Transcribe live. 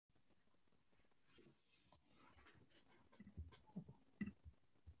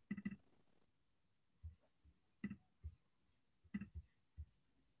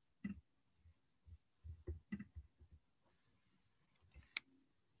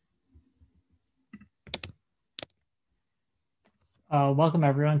Welcome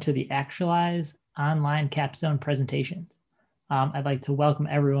everyone to the Actualize online Capstone presentations. I'd like to welcome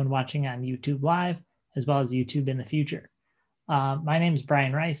everyone watching on YouTube Live, as well as YouTube in the future. My name is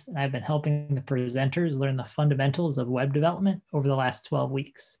Brian Rice, and I've been helping the presenters learn the fundamentals of web development over the last 12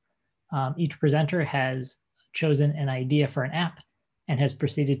 weeks. Each presenter has chosen an idea for an app and has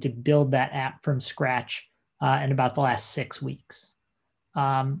proceeded to build that app from scratch in about the last 6 weeks.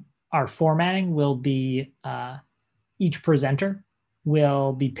 Our formatting will be each presenter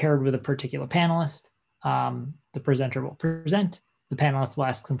will be paired with a particular panelist. The presenter will present, the panelist will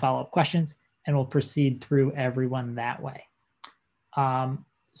ask some follow-up questions, and we'll proceed through everyone that way.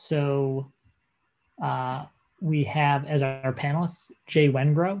 We have as our panelists, Jay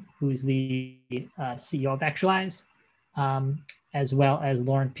Wengrow, who is the CEO of Actualize, as well as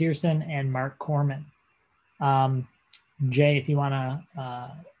Lauren Pearson and Mark Corman. Jay, if you want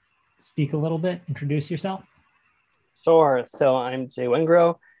to speak a little bit, introduce yourself. Sure. So I'm Jay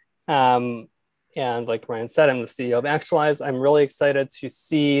Wengrow. And like Ryan said, I'm the CEO of Actualize. I'm really excited to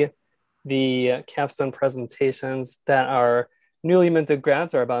see the capstone presentations that our newly minted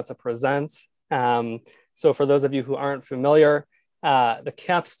grads are about to present. So for those of you who aren't familiar, the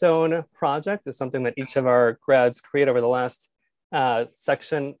capstone project is something that each of our grads create over the last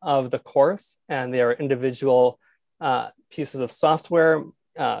section of the course. And they are individual pieces of software,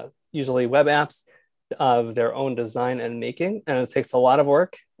 usually web apps, of their own design and making, and it takes a lot of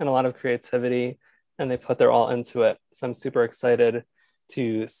work and a lot of creativity, and they put their all into it. So I'm super excited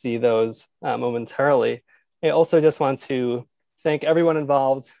to see those momentarily. I also just want to thank everyone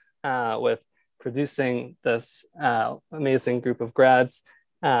involved with producing this amazing group of grads.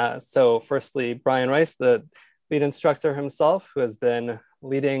 So firstly, Brian Rice, the lead instructor himself, who has been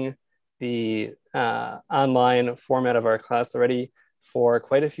leading the online format of our class already for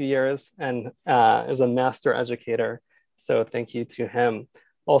quite a few years and is a master educator. So thank you to him.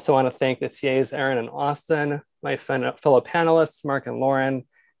 Also want to thank the TAs, Aaron and Austin, my fellow panelists, Mark and Lauren,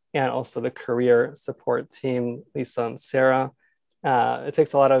 and also the career support team, Lisa and Sarah. It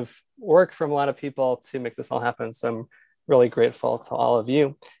takes a lot of work from a lot of people to make this all happen. So I'm really grateful to all of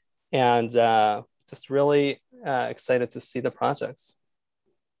you and just really excited to see the projects.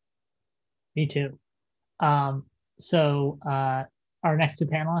 Me too. Our next two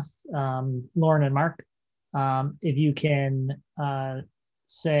panelists, Lauren and Mark, if you can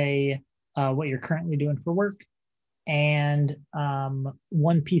say what you're currently doing for work and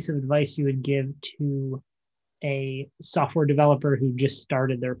one piece of advice you would give to a software developer who just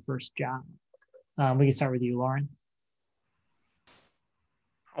started their first job. We can start with you, Lauren.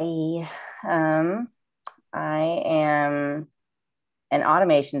 I am an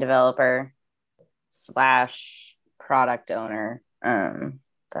automation developer / product owner.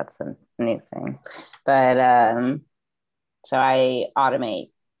 That's a new thing, but so I automate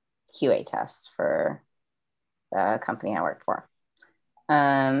QA tests for the company I work for.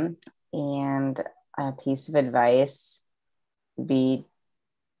 And a piece of advice would be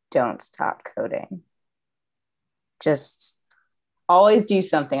don't stop coding. Just always do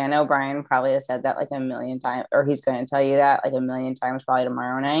something. I know Brian probably has said that like a million times, or he's going to tell you that like a million times probably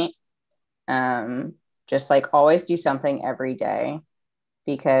tomorrow night. Just like always do something every day,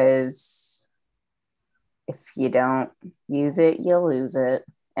 because if you don't use it, you'll lose it.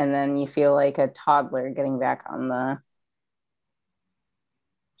 And then you feel like a toddler getting back on the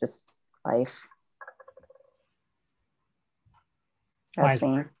just life. That's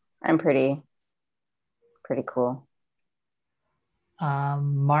me. I'm pretty cool.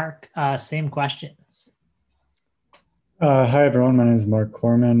 Mark, same questions. Hi, everyone. My name is Mark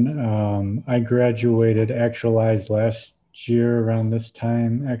Corman. I graduated Actualize last year around this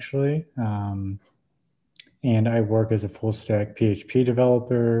time, actually. And I work as a full stack PHP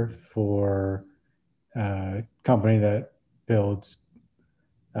developer for a company that builds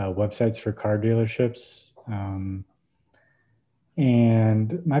websites for car dealerships.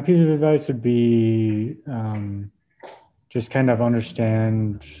 And my piece of advice would be just kind of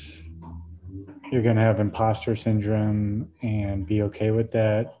understand you're going to have imposter syndrome and be okay with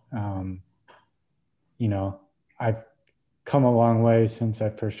that. I've come a long way since I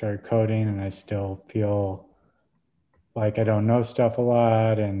first started coding, and I still feel like I don't know stuff a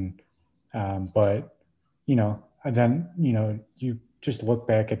lot. But then, you just look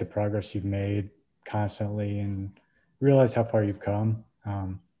back at the progress you've made constantly and realize how far you've come.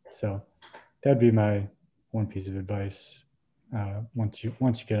 So that'd be my one piece of advice once you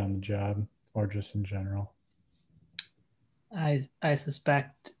get on the job, or just in general. I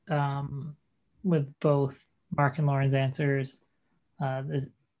suspect with both Mark and Lauren's answers,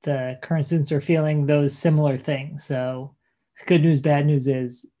 the current students are feeling those similar things. So good news, bad news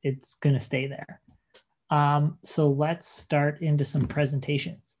is it's going to stay there. So let's start into some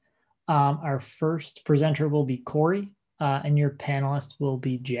presentations. Our first presenter will be Corey, and your panelist will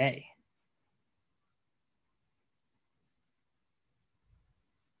be Jay.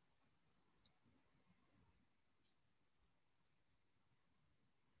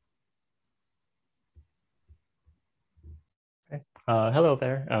 Hello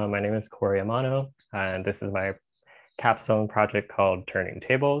there, my name is Corey Amano, and this is my capstone project called Turning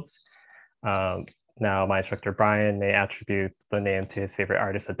Tables. Now my instructor Brian may attribute the name to his favorite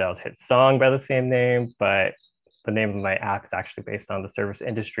artist Adele's hit song by the same name, but the name of my app is actually based on the service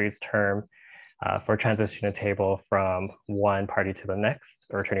industry's term for transitioning a table from one party to the next,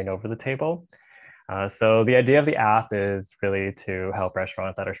 or turning over the table. So the idea of the app is really to help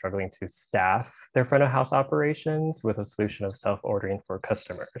restaurants that are struggling to staff their front of house operations with a solution of self-ordering for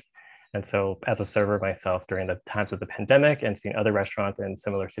customers. And so as a server myself during the times of the pandemic and seeing other restaurants in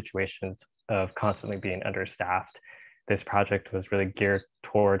similar situations of constantly being understaffed, this project was really geared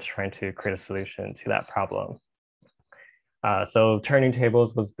towards trying to create a solution to that problem. So Turning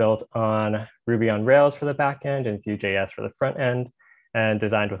Tables was built on Ruby on Rails for the backend and Vue.js for the front end, and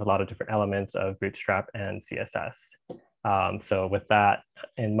designed with a lot of different elements of Bootstrap and CSS. So with that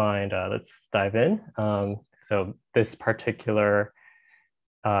in mind, let's dive in. So this particular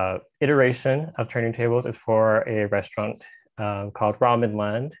iteration of Turning Tables is for a restaurant called Ramen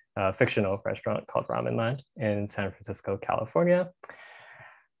Land, a fictional restaurant called Ramen Land in San Francisco, California.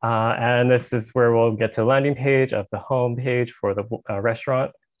 And this is where we'll get to the landing page of the home page for the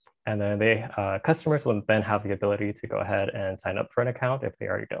restaurant. And then customers will then have the ability to go ahead and sign up for an account if they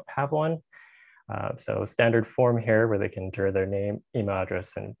already don't have one. So standard form here where they can enter their name, email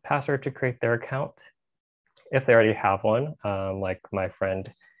address, and password to create their account. If they already have one, like my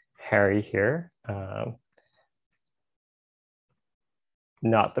friend Harry here,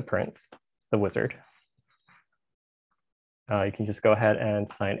 not the prince, the wizard. You can just go ahead and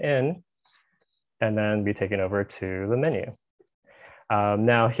sign in and then be taken over to the menu.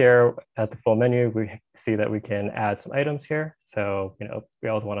 Now here at the full menu, we see that we can add some items here. So, we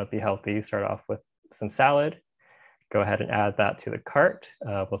always want to be healthy, start off with some salad. Go ahead and add that to the cart.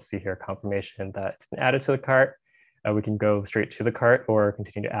 We'll see here confirmation that it's been added to the cart. We can go straight to the cart or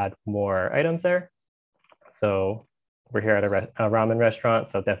continue to add more items there. So we're here at a ramen restaurant,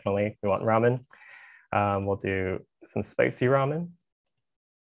 so definitely we want ramen. We'll do some spicy ramen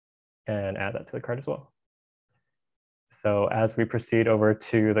and add that to the cart as well. So as we proceed over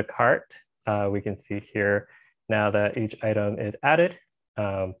to the cart, we can see here now that each item is added.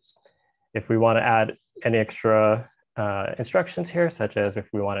 If we want to add any extra instructions here, such as if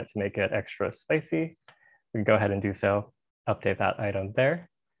we want it to make it extra spicy, we can go ahead and do so, update that item there.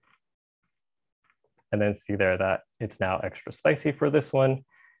 And then see there that it's now extra spicy for this one.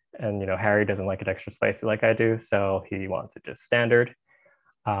 And Harry doesn't like it extra spicy like I do, so he wants it just standard.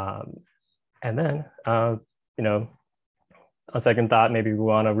 And then, on second thought, maybe we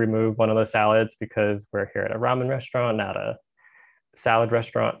want to remove one of the salads because we're here at a ramen restaurant, not a salad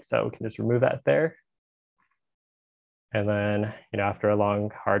restaurant. So we can just remove that there. And then, after a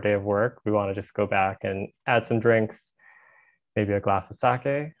long, hard day of work, we want to just go back and add some drinks, maybe a glass of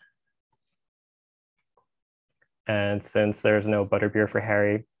sake. And since there's no butterbeer for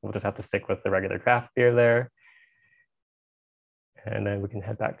Harry, we'll just have to stick with the regular draft beer there. And then we can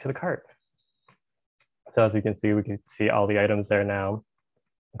head back to the cart. So as you can see all the items there now,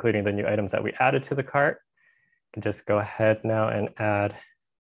 including the new items that we added to the cart. You can just go ahead now and add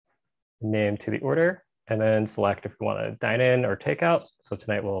name to the order and then select if we want to dine in or take out. So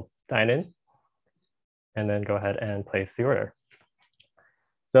tonight we'll dine in and then go ahead and place the order.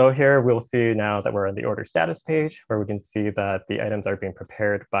 So here we'll see now that we're on the order status page where we can see that the items are being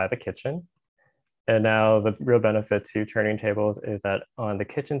prepared by the kitchen. And now the real benefit to Turning Tables is that on the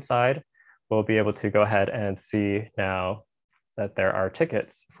kitchen side, we'll be able to go ahead and see now that there are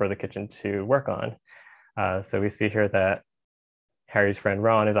tickets for the kitchen to work on. So we see here that Harry's friend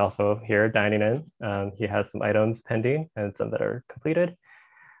Ron is also here dining in. He has some items pending and some that are completed.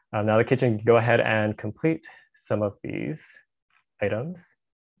 Now the kitchen can go ahead and complete some of these items.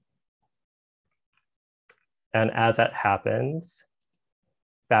 And as that happens,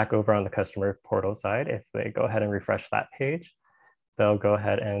 back over on the customer portal side, if they go ahead and refresh that page, they'll go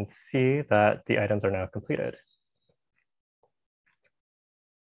ahead and see that the items are now completed.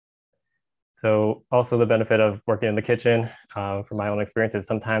 So also the benefit of working in the kitchen, from my own experience, is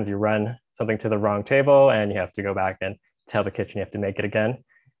sometimes you run something to the wrong table and you have to go back and tell the kitchen you have to make it again.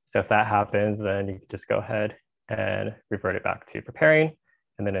 So if that happens, then you can just go ahead and revert it back to preparing,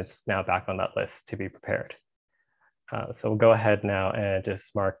 and then it's now back on that list to be prepared. So we'll go ahead now and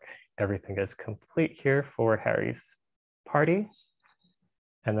just mark everything as complete here for Harry's party.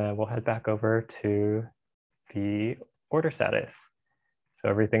 And then we'll head back over to the order status. So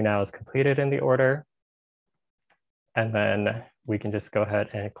everything now is completed in the order. And then we can just go ahead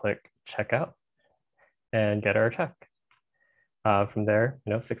and click checkout and get our check. From there,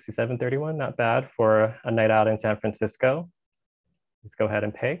 $67.31, not bad for a night out in San Francisco. Let's go ahead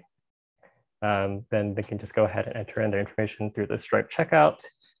and pay. Then they can just go ahead and enter in their information through the Stripe checkout.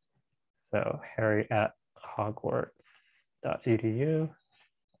 So Harry at Hogwarts.edu.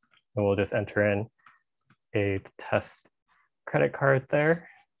 And we'll just enter in a test credit card there.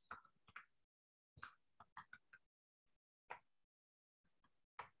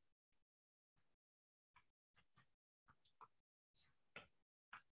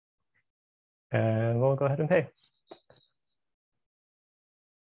 And we'll go ahead and pay.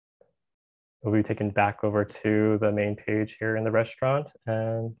 We'll be taken back over to the main page here in the restaurant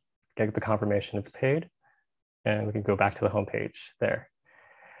and get the confirmation it's paid. And we can go back to the home page there.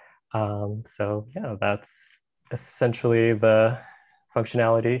 So yeah, that's essentially the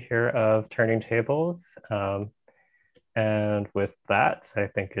functionality here of turning tables. And with that, I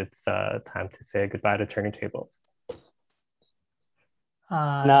think it's time to say goodbye to turning tables.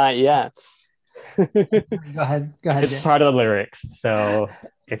 Not yet. Go ahead. It's Jay. part of the lyrics, so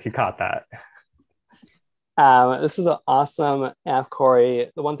if you caught that. This is an awesome app,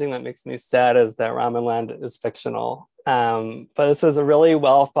 Corey. The one thing that makes me sad is that Ramen Land is fictional. But this is a really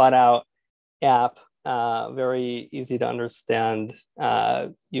well thought out app, very easy to understand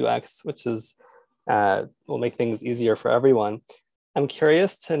UX, which is will make things easier for everyone. I'm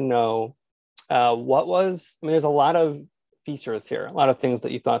curious to know there's a lot of features here, a lot of things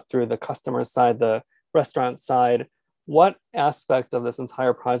that you thought through the customer side, the restaurant side. What aspect of this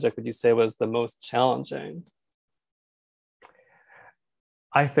entire project would you say was the most challenging?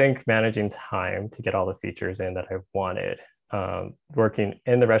 I think managing time to get all the features in that I wanted. Working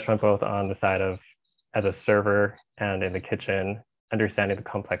in the restaurant, both on the side of as a server and in the kitchen, understanding the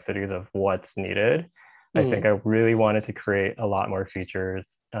complexities of what's needed. I think I really wanted to create a lot more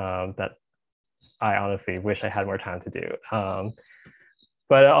features that I honestly wish I had more time to do.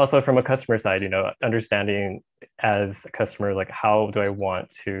 But also from a customer side, understanding as a customer, like how do I want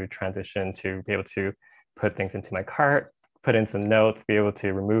to transition to be able to put things into my cart, put in some notes, be able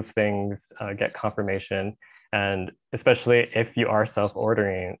to remove things, get confirmation. And especially if you are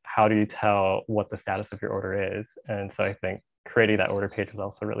self-ordering, how do you tell what the status of your order is? And so I think creating that order page was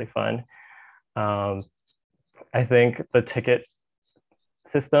also really fun. I think the ticket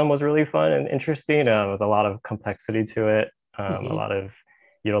system was really fun and interesting. There was a lot of complexity to it, a lot of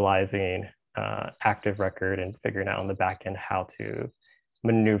utilizing active record and figuring out on the back end how to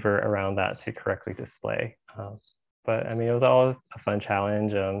maneuver around that to correctly display. But I mean, it was all a fun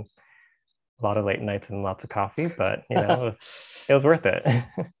challenge. A lot of late nights and lots of coffee, but it was worth it.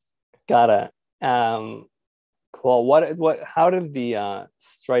 Got it. Cool. How did the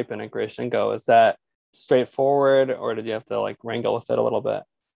Stripe integration go? Is that straightforward, or did you have to like wrangle with it a little bit?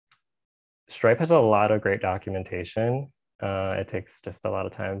 Stripe has a lot of great documentation. It takes just a lot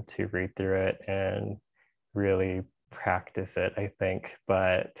of time to read through it and really practice it, I think.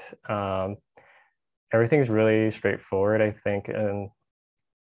 But everything's really straightforward, I think. And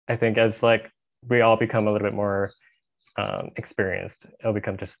I think as like we all become a little bit more experienced, it'll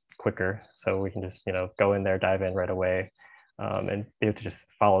become just quicker. So we can just, go in there, dive in right away, and be able to just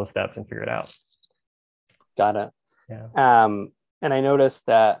follow the steps and figure it out. Got it. Yeah. And I noticed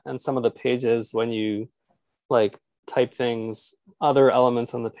that on some of the pages, when you like type things, other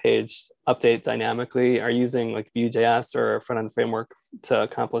elements on the page update dynamically. Are you using like Vue.js or a front-end framework to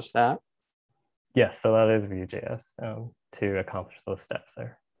accomplish that? Yes, so that is Vue.js to accomplish those steps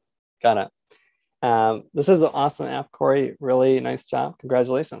there. Got it. This is an awesome app, Corey. Really nice job.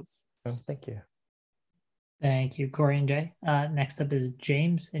 Congratulations. Oh, thank you. Thank you, Corey and Jay. Next up is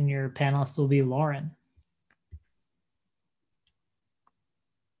James, and your panelist will be Lauren.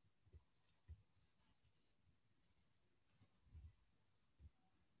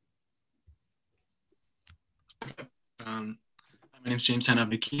 My name is James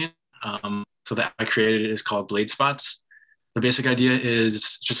Hanabukian. So the app I created is called Blade Spots. The basic idea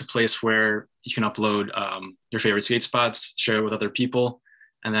is just a place where you can upload your favorite skate spots, share it with other people,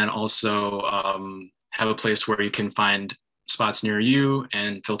 and then also have a place where you can find spots near you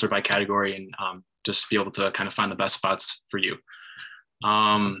and filter by category and just be able to kind of find the best spots for you.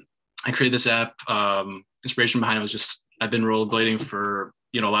 I created this app. Inspiration behind it was just I've been rollerblading for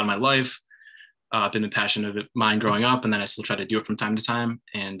a lot of my life. Been a passion of mine growing up, and then I still try to do it from time to time.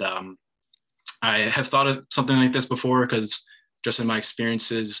 And I have thought of something like this before because just in my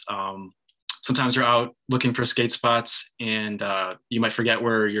experiences, sometimes you're out looking for skate spots and you might forget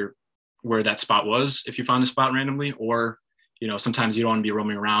where that spot was if you found a spot randomly, or sometimes you don't want to be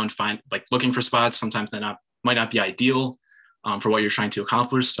roaming around looking for spots. Sometimes that might not be ideal for what you're trying to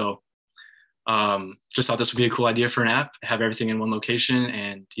accomplish. So just thought this would be a cool idea for an app, have everything in one location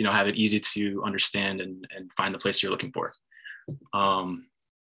and have it easy to understand and find the place you're looking for.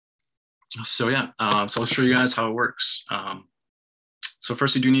 So yeah, so I'll show you guys how it works. So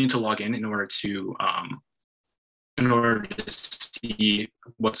first you do need to log in order to see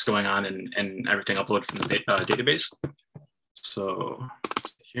what's going on and everything uploaded from the database. So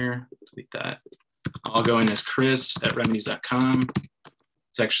here, delete that. I'll go in as Chris at remedies.com.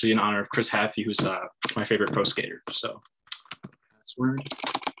 It's actually in honor of Chris Haffey, who's my favorite pro skater. So password.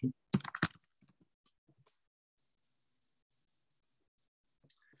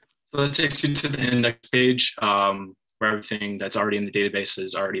 So that takes you to the index page where everything that's already in the database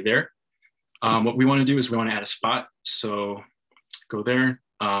is already there. What we want to do is we want to add a spot. So go there.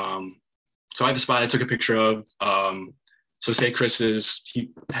 So I have a spot I took a picture of. So say he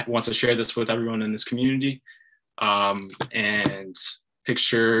wants to share this with everyone in this community. And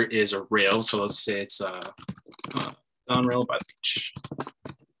picture is a rail. So let's say it's a down rail by the beach.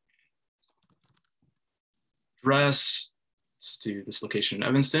 Address, let's do this location in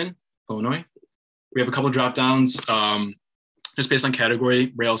Evanston, Illinois. We have a couple of drop downs just based on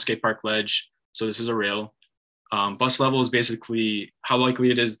category, rail, skate park, ledge. So this is a rail. Bus level is basically how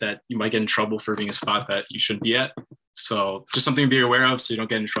likely it is that you might get in trouble for being a spot that you shouldn't be at. So just something to be aware of so you don't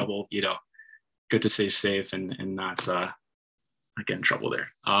get in trouble, good to stay safe and not get in trouble there.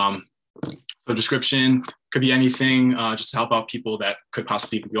 So description could be anything just to help out people that could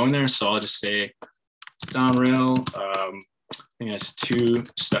possibly be going there. So I'll just say down rail, I think it's 2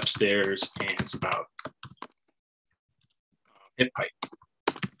 step stairs and it's about hip height.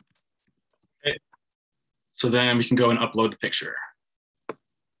 Okay. So then we can go and upload the picture.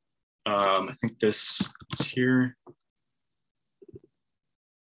 I think this is here.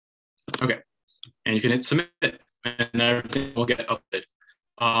 Okay, and you can hit submit and everything will get uploaded.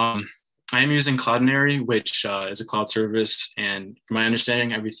 I am using Cloudinary, which is a cloud service, and from my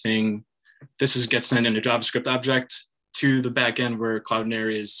understanding, this gets sent in a JavaScript object to the backend where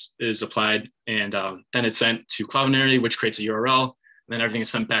Cloudinary is applied, and then it's sent to Cloudinary, which creates a URL, and then everything is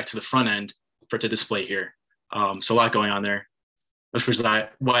sent back to the front end for it to display here. So a lot going on there, which is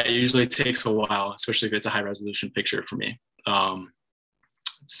why it usually takes a while, especially if it's a high resolution picture for me.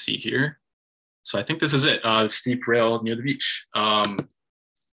 Let's see here. So I think this is it, steep rail near the beach.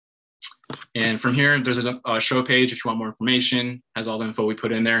 And from here, there's a show page if you want more information, has all the info we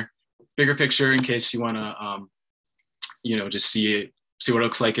put in there. Bigger picture in case you want to, just see what it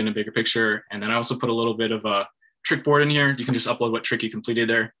looks like in a bigger picture. And then I also put a little bit of a trick board in here. You can just upload what trick you completed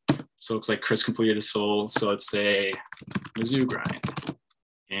there. So it looks like Chris completed a soul. So let's say Mizzou grind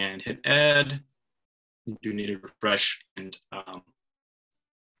and hit add. You do need to refresh and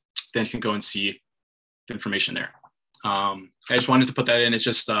then you can go and see the information there. I just wanted to put that in. It's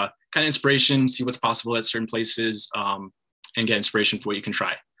just kind of inspiration, see what's possible at certain places and get inspiration for what you can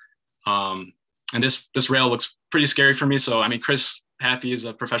try. And this rail looks pretty scary for me. So, I mean, Chris Haffey is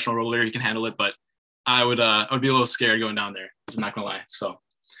a professional roller. He can handle it, but I would be a little scared going down there. I'm not gonna lie. So,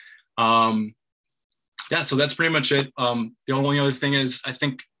 yeah, so that's pretty much it. The only other thing is I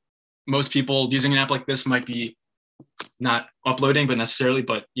think most people using an app like this might be not uploading, but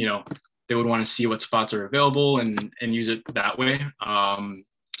they would want to see what spots are available and use it that way. And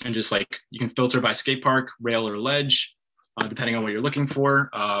just like you can filter by skate park, rail, or ledge, depending on what you're looking for.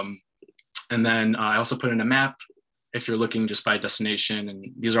 And then I also put in a map if you're looking just by destination.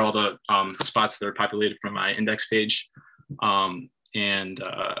 And these are all the spots that are populated from my index page.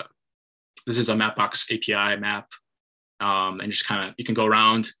 This is a Mapbox API map. And just you can go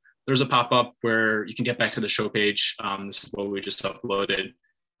around. There's a pop-up where you can get back to the show page. This is what we just uploaded.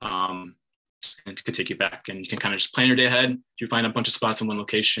 And it could take you back, and you can kind of just plan your day ahead. You find a bunch of spots in one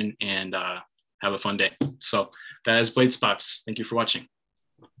location and have a fun day. So that is Blade Spots. Thank you for watching.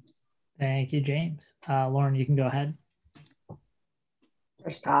 Thank you, James. Lauren, you can go ahead.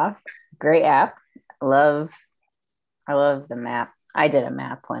 First off, great app. I love the map. I did a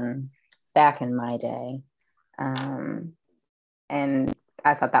map back in my day. And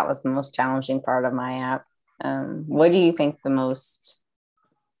I thought that was the most challenging part of my app. What do you think the most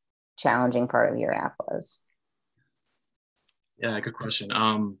challenging part of your app was? Yeah, good question.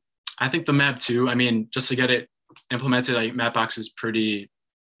 I think the map too. I mean, just to get it implemented, like Mapbox is pretty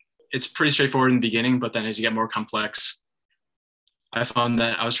straightforward in the beginning, but then as you get more complex, I found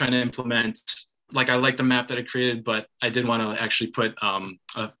that I was trying to implement like I like the map that it created, but I did want to actually put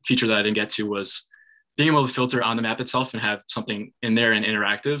a feature that I didn't get to was being able to filter on the map itself and have something in there and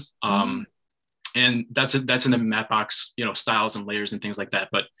interactive. And that's in the map box, styles and layers and things like that.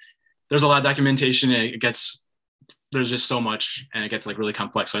 But there's a lot of documentation, and there's just so much, and it gets like really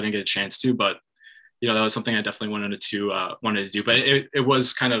complex. So I didn't get a chance to, but that was something I definitely wanted to do. But it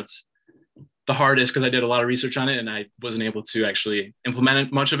was kind of the hardest because I did a lot of research on it and I wasn't able to actually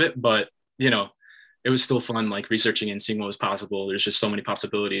implement much of it. But it was still fun, like researching and seeing what was possible. There's just so many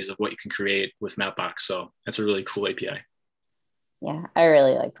possibilities of what you can create with Mapbox. So that's a really cool API. Yeah, I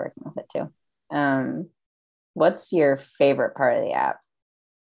really liked working with it too. What's your favorite part of the app?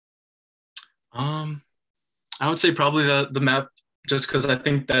 I would say probably the map, just because I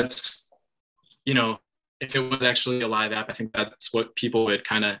think that's, if it was actually a live app, I think that's what people would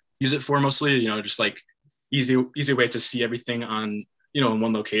kind of use it for mostly, just like easy way to see everything on, in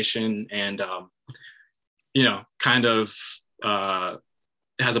one location, and, kind of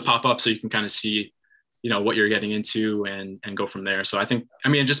it has a pop-up so you can kind of see, what you're getting into and go from there. So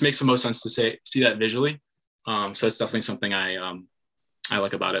it just makes the most sense to see that visually. So it's definitely something I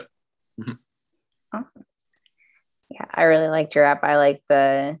like about it. Mm-hmm. Awesome. Yeah, I really liked your app. I like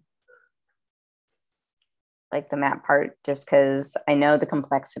the map part just because I know the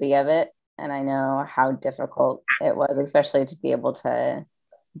complexity of it and I know how difficult it was, especially to be able to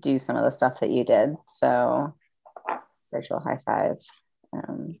do some of the stuff that you did. So virtual high five.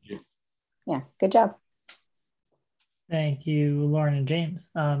 Yeah, good job. Thank you, Lauren and James.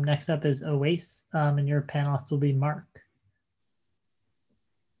 Next up is Oasis, and your panelist will be Mark.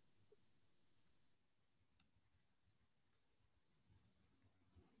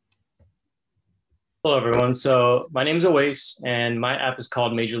 Hello, everyone. So my name is Oasis, and my app is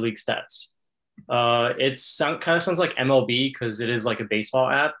called Major League Stats. It kind of sounds like MLB because it is like a baseball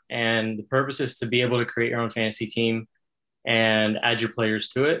app, and the purpose is to be able to create your own fantasy team and add your players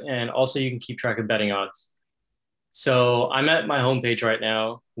to it, and also you can keep track of betting odds. So I'm at my homepage right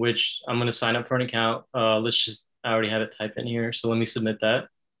now, which I'm going to sign up for an account. I already have it typed in here, so let me submit that,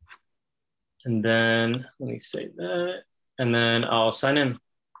 and then let me save that, and then I'll sign in.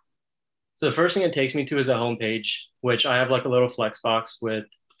 So the first thing it takes me to is a homepage, which I have like a little flex box with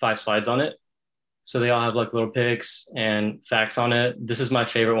 5 slides on it. So they all have like little pics and facts on it. This is my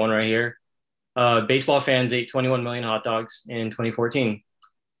favorite one right here. Baseball fans ate 21 million hot dogs in 2014.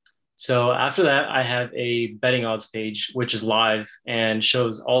 So after that, I have a betting odds page, which is live and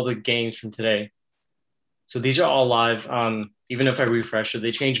shows all the games from today. So these are all live. Even if I refresh it,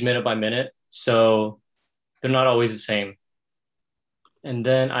 they change minute by minute. So they're not always the same. And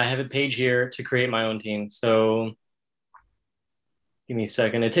then I have a page here to create my own team. So give me a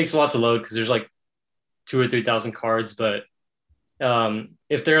second. It takes a lot to load because there's like 2,000 or 3,000 cards. But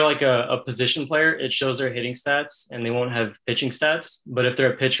if they're like a position player, it shows their hitting stats and they won't have pitching stats. But if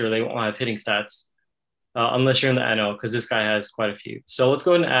they're a pitcher, they won't have hitting stats unless you're in the NL, because this guy has quite a few. So let's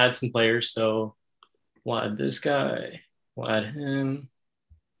go ahead and add some players. So we'll add this guy. We'll add him.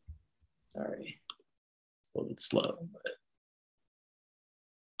 Sorry, it's a little bit slow, but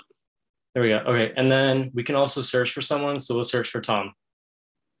there we go. Okay, and then we can also search for someone. So we'll search for Tom.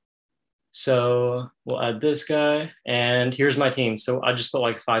 So we'll add this guy, and here's my team. So I just put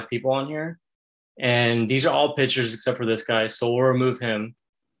like 5 people on here, and these are all pitchers except for this guy. So we'll remove him,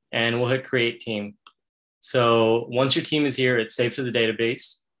 and we'll hit create team. So once your team is here, it's saved to the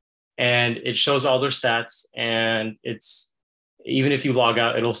database, and it shows all their stats, and it's even if you log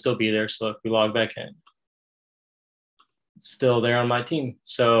out, it'll still be there. So if we log back in, still there on my team.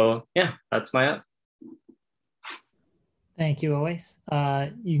 So yeah, that's my app. Thank you, Oasis.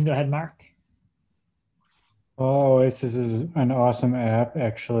 You can go ahead, Mark. Oh, this is an awesome app,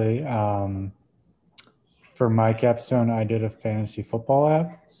 actually. For my capstone, I did a fantasy football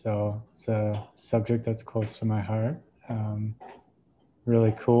app. So it's a subject that's close to my heart.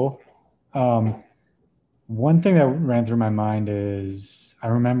 Really cool. One thing that ran through my mind is I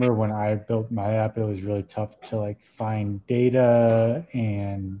remember when I built my app, it was really tough to like find data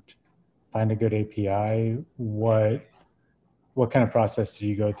and find a good API. What kind of process did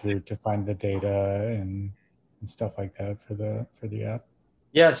you go through to find the data and stuff like that for the app?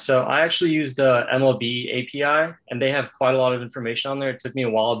 Yeah, so I actually used the MLB API, and they have quite a lot of information on there. It took me a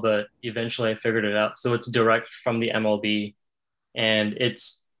while, but eventually I figured it out. So it's direct from the MLB, and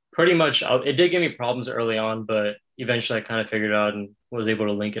it's pretty much, it did give me problems early on, but eventually I kind of figured it out and was able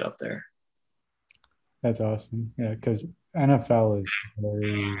to link it up there. That's awesome. Yeah, because NFL is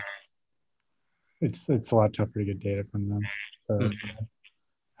it's a lot tougher to get data from them. So that's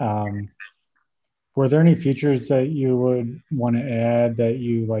good. Were there any features that you would want to add that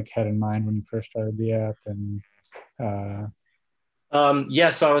you like had in mind when you first started the app? And Yeah,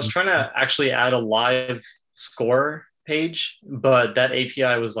 so I was trying to actually add a live score page, but that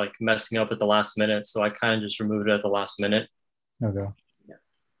API was like messing up at the last minute, so I kind of just removed it at the last minute. okay.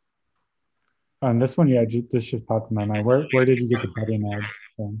 On this one, yeah, this just popped in my mind. Where did you get the betting ads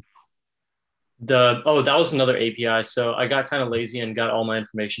from? That was another API. So I got kind of lazy and got all my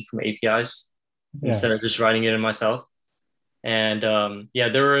information from APIs instead of just writing it in myself. And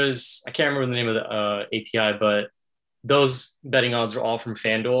there was, I can't remember the name of the API, but those betting odds are all from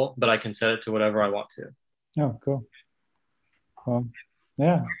FanDuel, but I can set it to whatever I want to. Oh, cool. Well,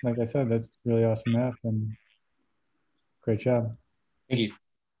 yeah, like I said, that's really awesome app and great job. Thank you.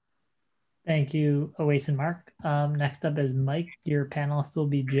 Thank you, Awais and Mark. Next up is Mike. Your panelist will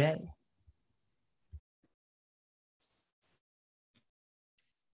be Jay.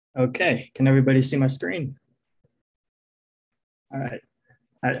 Okay, can everybody see my screen? All right.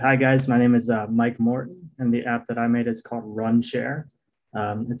 Hi guys, my name is Mike Morton, and the app that I made is called Run Share.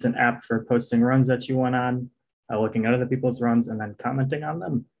 It's an app for posting runs that you went on, looking at other people's runs, and then commenting on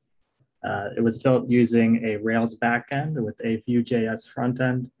them. It was built using a Rails backend with a Vue.js front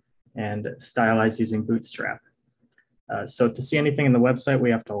end and stylized using Bootstrap. So to see anything in the website,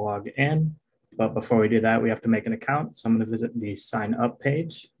 we have to log in. But before we do that, we have to make an account. So I'm going to visit the sign up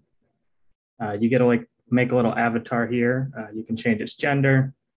page. You get to make a little avatar here. You can change its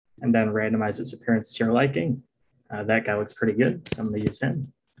gender and then randomize its appearance to your liking. That guy looks pretty good, so I'm going to use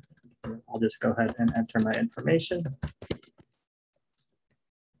him. I'll just go ahead and enter my information.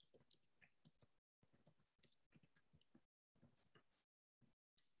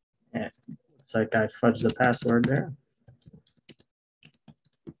 And looks like I fudged the password there.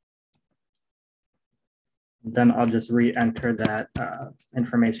 Then I'll just re-enter that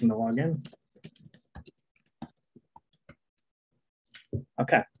information to log in.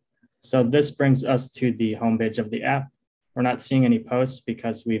 Okay, so this brings us to the homepage of the app. We're not seeing any posts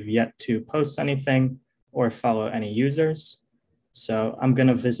because we've yet to post anything or follow any users. So I'm going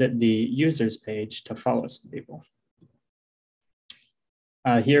to visit the users page to follow some people.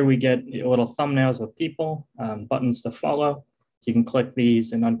 Here we get little thumbnails with people, buttons to follow. You can click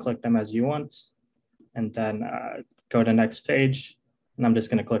these and unclick them as you want, and then go to next page. And I'm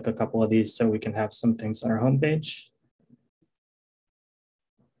just going to click a couple of these so we can have some things on our homepage.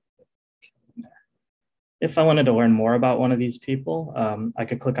 If I wanted to learn more about one of these people, I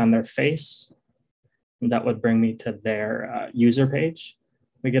could click on their face, and that would bring me to their user page.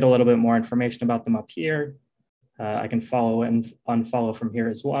 We get a little bit more information about them up here. I can follow and unfollow from here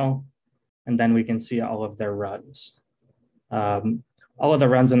as well. And then we can see all of their runs. All of the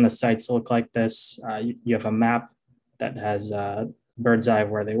runs on the sites look like this. You have a map that has bird's eye of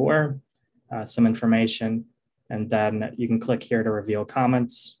where they were, some information, and then you can click here to reveal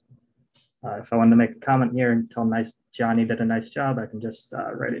comments. If I wanted to make a comment here and tell Johnny did a nice job, I can just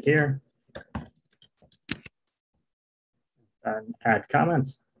write it here and add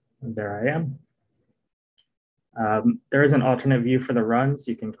comments. And there I am. There is an alternate view for the runs.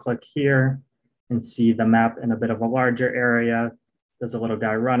 You can click here and see the map in a bit of a larger area. There's a little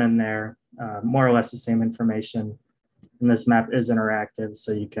guy running there, more or less the same information. And this map is interactive,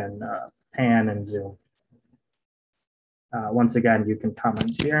 so you can pan and zoom. Once again, you can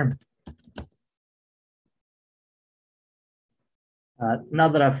comment here. Now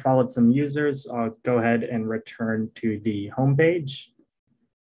that I've followed some users, I'll go ahead and return to the homepage.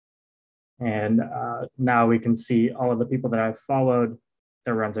 And now we can see all of the people that I've followed.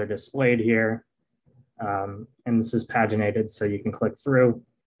 Their runs are displayed here. And this is paginated, so you can click through.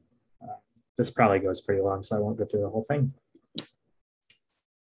 This probably goes pretty long, so I won't go through the whole thing.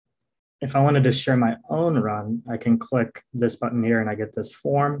 If I wanted to share my own run, I can click this button here and I get this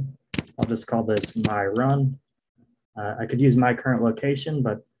form. I'll just call this my run. I could use my current location,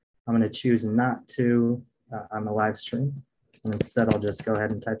 but I'm going to choose not to on the live stream. And instead, I'll just go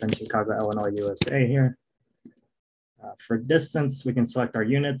ahead and type in Chicago, Illinois, USA here. For distance, we can select our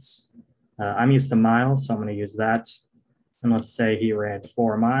units. I'm used to miles, so I'm going to use that. And let's say he ran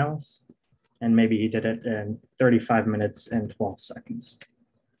 4 miles, and maybe he did it in 35 minutes and 12 seconds.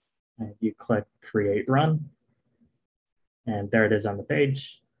 And you click Create Run, and there it is on the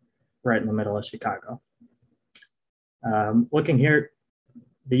page, right in the middle of Chicago. Looking here,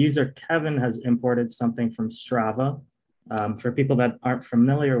 the user Kevin has imported something from Strava. For people that aren't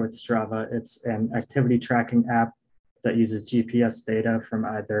familiar with Strava, it's an activity tracking app that uses GPS data from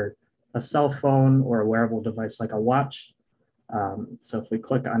either a cell phone or a wearable device like a watch. So if we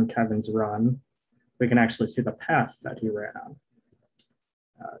click on Kevin's run, we can actually see the path that he ran on.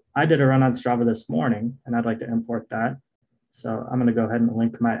 I did a run on Strava this morning, and I'd like to import that. So I'm going to go ahead and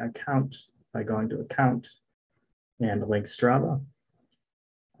link my account by going to account and link Strava.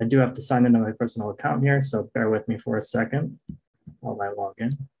 I do have to sign into my personal account here, so bear with me for a second while I log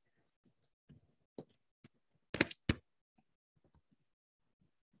in.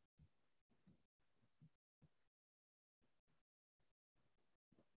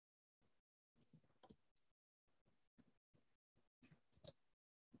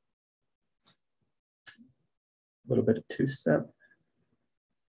 A little bit of two-step.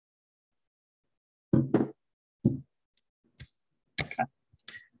 Okay.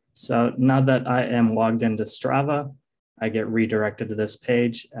 So now that I am logged into Strava, I get redirected to this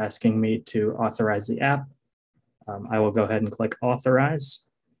page asking me to authorize the app. I will go ahead and click authorize,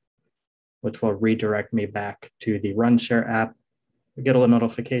 which will redirect me back to the RunShare app. I get a little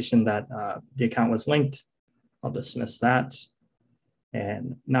notification that the account was linked. I'll dismiss that.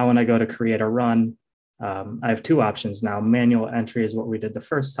 And now when I go to create a run, I have two options now. Manual entry is what we did the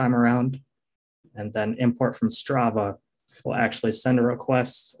first time around, and then import from Strava will actually send a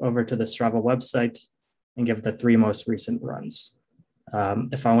request over to the Strava website and give the 3 most recent runs.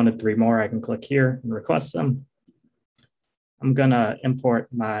 If I wanted 3 more, I can click here and request them. I'm gonna import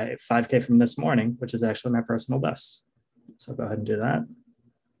my 5K from this morning, which is actually my personal best. So I'll go ahead and do that.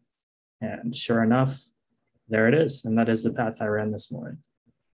 And sure enough, there it is. And that is the path I ran this morning.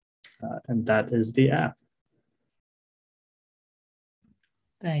 And that is the app.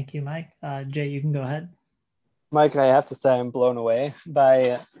 Thank you, Mike. Jay, you can go ahead. Mike, I have to say I'm blown away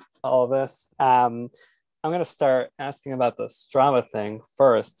by all of this. I'm going to start asking about the Strava thing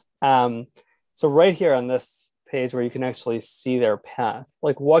first. So right here on this page where you can actually see their path,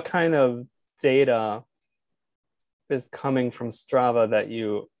 like what kind of data is coming from Strava that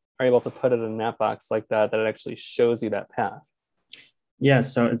you are able to put it in a map box like that, that it actually shows you that path? Yeah,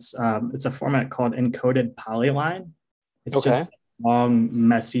 so it's a format called encoded polyline. It's Okay. just a long,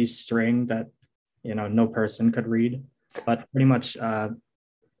 messy string that no person could read. But pretty much,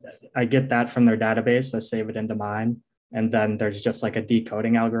 I get that from their database. I save it into mine, and then there's just like a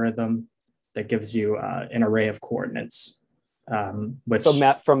decoding algorithm that gives you an array of coordinates. Which so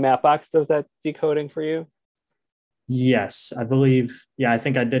from Mapbox does that decoding for you? Yes, I believe. Yeah, I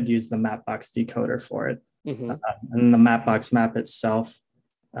think I did use the Mapbox decoder for it. Mm-hmm. And the Mapbox map itself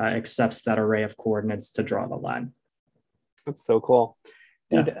accepts that array of coordinates to draw the line. That's so cool.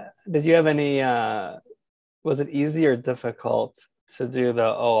 Did Yeah. you have any, was it easy or difficult to do the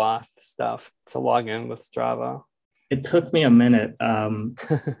OAuth stuff to log in with Strava? It took me a minute.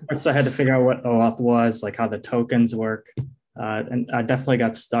 First, I had to figure out what OAuth was, like how the tokens work. And I definitely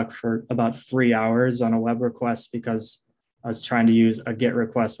got stuck for about 3 hours on a web request because I was trying to use a GET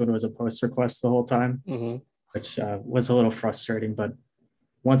request when it was a POST request the whole time, mm-hmm. which was a little frustrating. But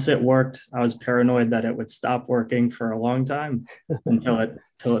once it worked, I was paranoid that it would stop working for a long time until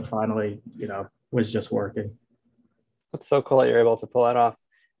it finally, was just working. That's so cool that you're able to pull that off.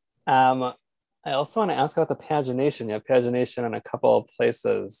 I also want to ask about the pagination. You have pagination in a couple of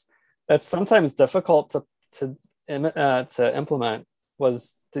places. That's sometimes difficult to implement.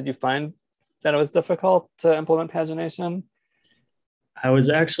 Did you find that it was difficult to implement pagination? I was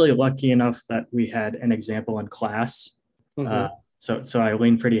actually lucky enough that we had an example in class. Mm-hmm. So I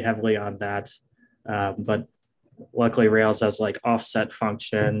lean pretty heavily on that. But luckily Rails has like offset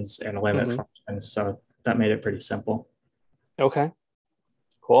functions and limit mm-hmm. functions. So that made it pretty simple. Okay,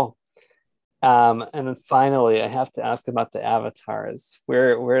 cool. And then finally, I have to ask about the avatars.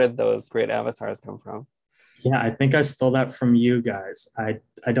 Where did those great avatars come from? Yeah, I think I stole that from you guys. I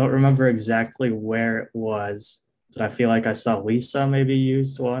don't remember exactly where it was, but I feel like I saw Lisa maybe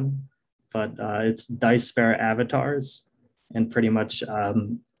used one. But it's dice bear avatars, and pretty much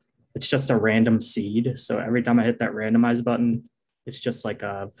it's just a random seed. So every time I hit that randomize button, it's just like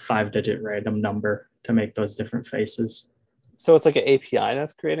a 5-digit random number to make those different faces. So it's like an API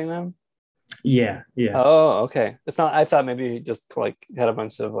that's creating them? Yeah. Oh, okay. It's not, I thought maybe you just like had a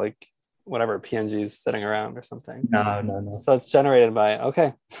bunch of like whatever PNGs sitting around or something. No. So it's generated by,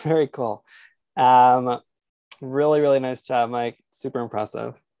 okay, very cool. Really, really nice job, Mike. Super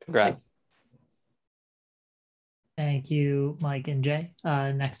impressive. Congrats. Thank you, Mike and Jay.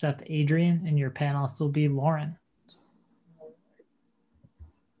 Next up, Adrian, and your panelist will be Lauren.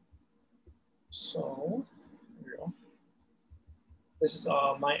 So, here we go. This is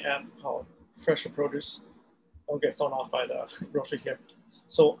my app called Fresher Produce. I'll get thrown off by the groceries here.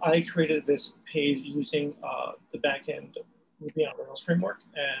 So I created this page using the backend Ruby on Rails framework,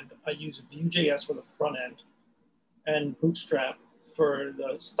 and I use Vue.js for the front end and Bootstrap for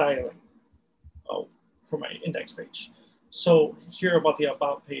the styling for my index page. So here about the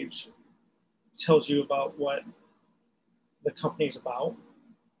About page tells you about what the company is about.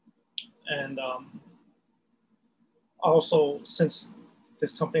 And also, since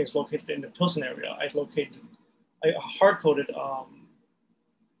this company is located in the Pilsen area, I hard-coded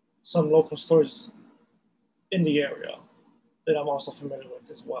some local stores in the area that I'm also familiar with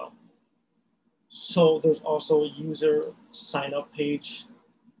as well. So there's also a user sign-up page.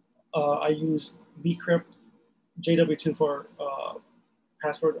 I use bcrypt JW2 for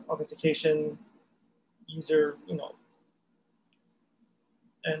password authentication, user,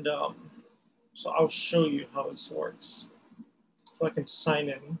 and so I'll show you how this works. So I can sign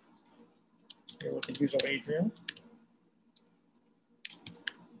in here with the user of Adrian.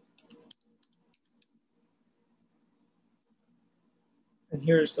 And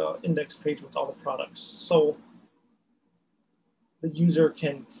here's the index page with all the products. So the user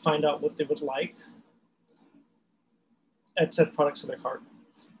can find out what they would like, add said products to their cart.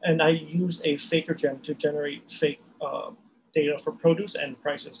 And I use a faker gem to generate fake data for produce and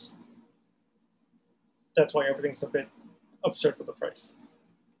prices. That's why everything's a bit absurd with the price.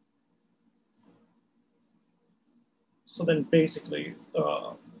 So then basically,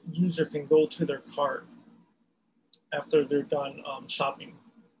 user can go to their cart after they're done shopping.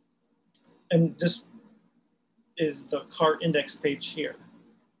 And this is the cart index page here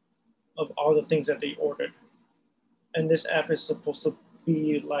of all the things that they ordered. And this app is supposed to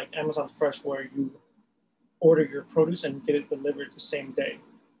be like Amazon Fresh, where you order your produce and get it delivered the same day.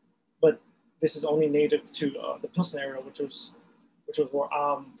 But this is only native to the Pilsen area, which was where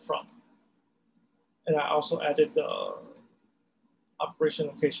I'm from. And I also added the operation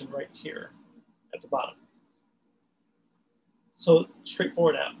location right here at the bottom. So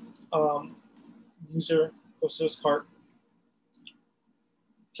straightforward app. User goes to his cart,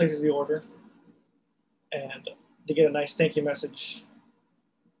 places the order, and they get a nice thank you message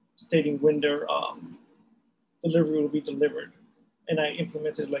stating when their delivery will be delivered. And I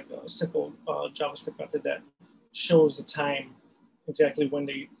implemented like a simple JavaScript method that shows the time exactly when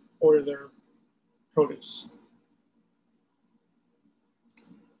they order their produce.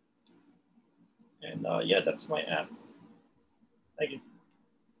 And yeah, that's my app. Thank you.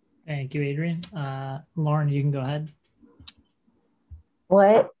 Thank you, Adrian. Lauren, you can go ahead.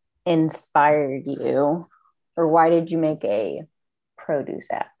 What inspired you, or why did you make a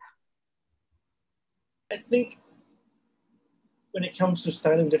produce app? I think when it comes to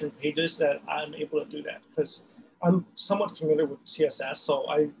styling different pages that I'm able to do that because I'm somewhat familiar with CSS. So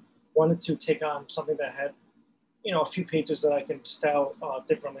I wanted to take on something that had, a few pages that I can style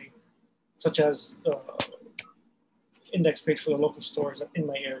differently, such as the index page for the local stores in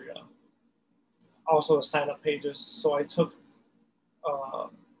my area. Also the sign up pages. So I took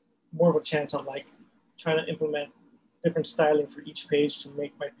more of a chance on like trying to implement different styling for each page to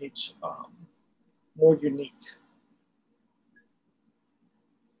make my page more unique.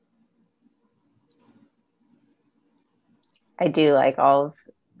 I do like all of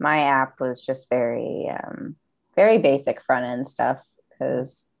my app was just very, very basic front end stuff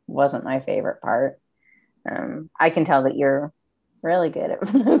because it wasn't my favorite part. I can tell that you're really good at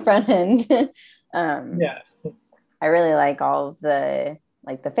the front end. Yeah. I really like all of the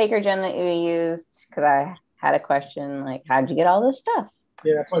faker gem that you used because I had a question like, how'd you get all this stuff?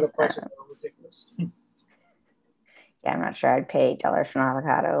 Yeah, that's why the prices are ridiculous. Yeah, I'm not sure I'd pay $8 for an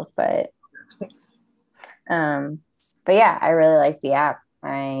avocado, but yeah, I really like the app.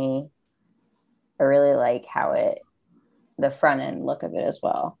 I really like how the front end look of it as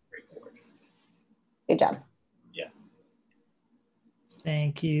well. Good job. Yeah.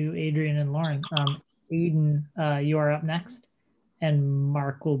 Thank you, Adrian and Lauren. Eden, you are up next, and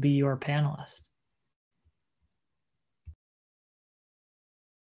Mark will be your panelist.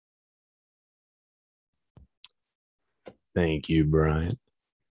 Thank you, Brian.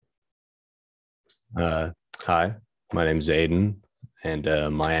 Hi, my name is Aiden,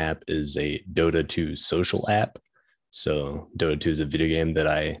 and my app is a Dota 2 social app. So Dota 2 is a video game that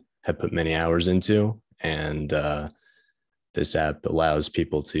I have put many hours into, and this app allows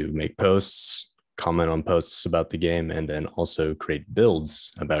people to make posts, comment on posts about the game, and then also create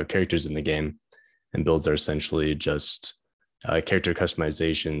builds about characters in the game. And builds are essentially just character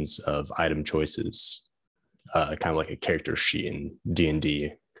customizations of item choices, kind of like a character sheet in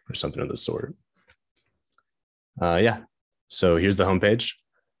D&D or something of the sort. Yeah, so here's the homepage,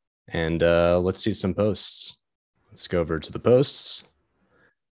 and let's see some posts. Let's go over to the posts,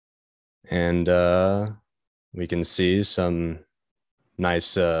 and we can see some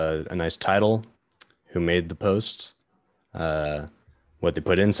nice, a nice title, who made the post, what they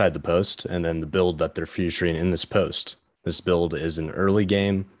put inside the post, and then the build that they're featuring in this post. This build is an early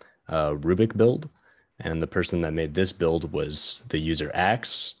game Rubik build, and the person that made this build was the user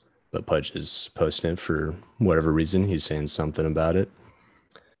Axe, but Pudge is posting it for whatever reason. He's saying something about it.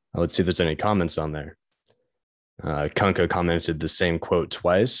 Let's see if there's any comments on there. Kunka commented the same quote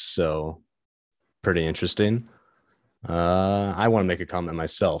twice, so pretty interesting. I want to make a comment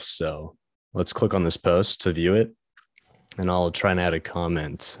myself, so let's click on this post to view it, and I'll try and add a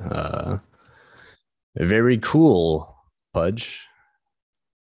comment. Very cool, Pudge.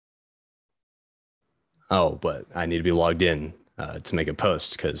 Oh, but I need to be logged in to make a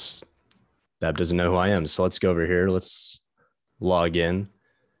post because that doesn't know who I am. So let's go over here. Let's log in.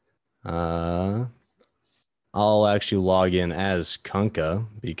 I'll actually log in as Kunka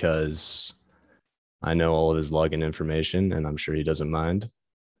because I know all of his login information and I'm sure he doesn't mind.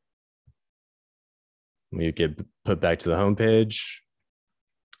 We get put back to the homepage.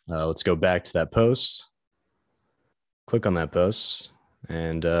 Let's go back to that post. Click on that post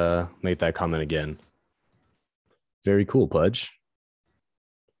and make that comment again. Very cool, Pudge.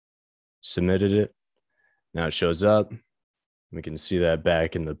 Submitted it. Now it shows up. We can see that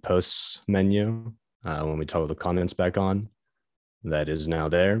back in the posts menu when we toggle the comments back on. That is now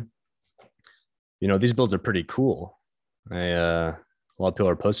there. You know, these builds are pretty cool. A lot of people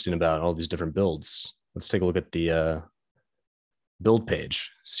are posting about all these different builds. Let's take a look at the build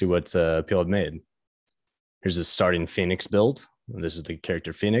page, see what people have made. Here's a starting Phoenix build. This is the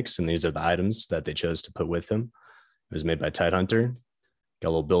character Phoenix, and these are the items that they chose to put with him. It was made by Tidehunter. Got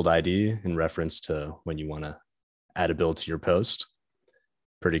a little build ID in reference to when you want to add a build to your post.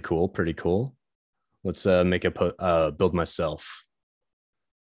 Pretty cool, pretty cool. Let's make a build myself.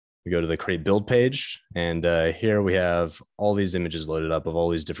 We go to the create build page, and here we have all these images loaded up of all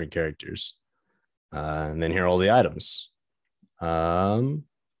these different characters. And then here are all the items.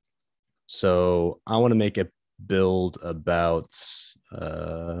 So I want to make a build about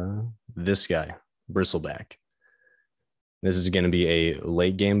this guy, Bristleback. This is going to be a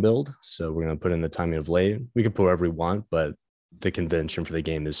late game build. So we're going to put in the timing of late. We can put whatever we want, but the convention for the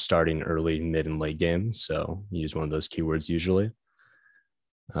game is starting early, mid, and late game. So use one of those keywords usually.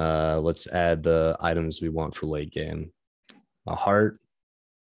 Let's add the items we want for late game. A heart,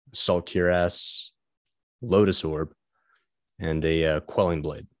 salt cuirass, lotus orb, and a quelling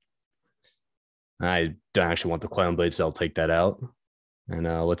blade. I don't actually want the quelling blade, so I'll take that out. And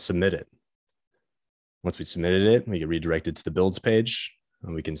let's submit it. Once we submitted it, we get redirected to the builds page.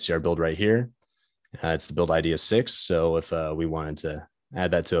 And we can see our build right here. It's the build ID of 6. So if we wanted to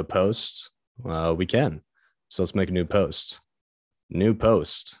add that to a post, we can. So let's make a new post. New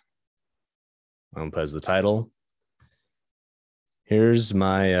post. I'm going to put as the title. Here's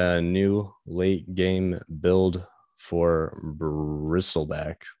my new late game build for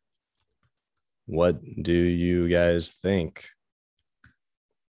Bristleback. What do you guys think?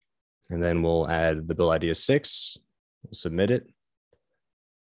 And then we'll add the build ID of 6. We'll submit it.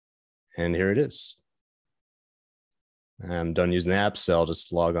 And here it is. I'm done using the app, so I'll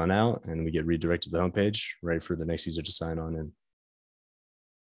just log on out and we get redirected to the homepage, ready for the next user to sign on in.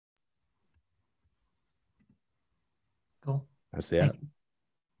 Cool. That's the app.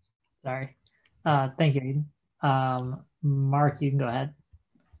 Sorry. Thank you, Aiden. Mark, you can go ahead.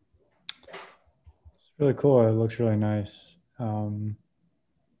 It's really cool. It looks really nice.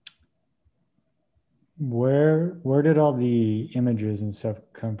 Where did all the images and stuff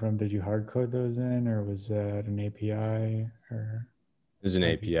come from? Did you hard code those in, or was that an API? Or This is an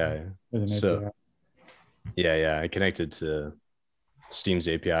API. it was an API. Yeah. I connected to Steam's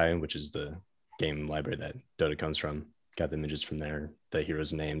API, which is the game library that Dota comes from. Got the images from there, the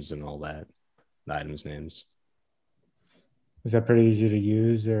heroes' names and all that, the items' names. Was that pretty easy to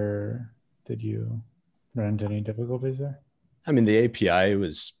use, or did you run into any difficulties there? I mean, the API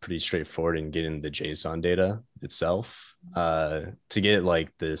was pretty straightforward in getting the JSON data itself. To get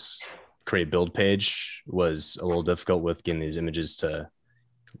like this create build page was a little difficult with getting these images to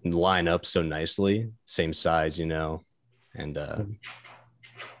line up so nicely, same size, you know, and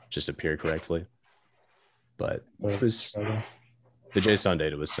just appear correctly. But it was, the JSON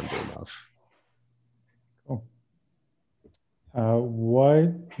data was simple enough. Cool.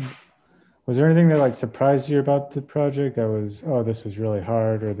 What was there anything that like surprised you about the project that was, oh, this was really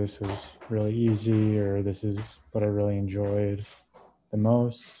hard, or this was really easy, or this is what I really enjoyed the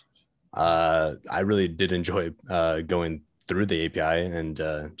most? I really did enjoy going through the API and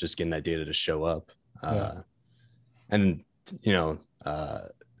just getting that data to show up. And, you know,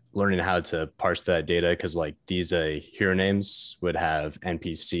 learning how to parse that data, because like these hero names would have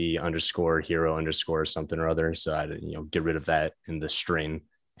NPC underscore hero underscore something or other. So I had to, you know, get rid of that in the string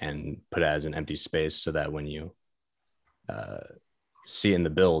and put it as an empty space so that when you see in the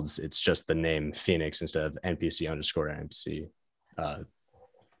builds, it's just the name Phoenix instead of NPC underscore NPC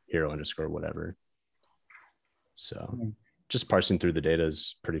hero underscore whatever. So just parsing through the data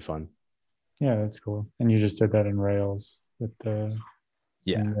is pretty fun. Yeah, that's cool. And you just did that in Rails with the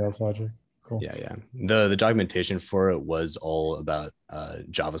Rails logic. Cool. Yeah. The documentation for it was all about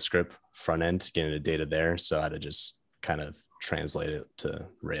JavaScript front end, getting the data there. So I had to just kind of translate it to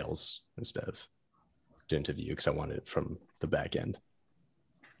Rails instead of doing to Vue because I wanted it from the back end.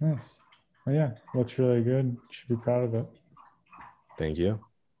 Nice. Well, yeah, looks really good. Should be proud of it. Thank you.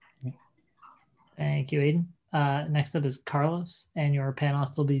 Thank you, Aiden. Next up is Carlos, and your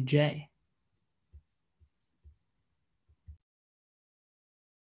panelist will be Jay.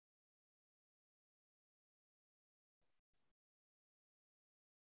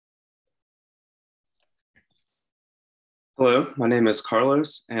 Hello, my name is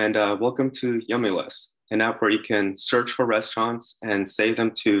Carlos, and welcome to Yummy List, an app where you can search for restaurants and save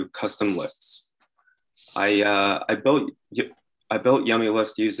them to custom lists. I built Yummy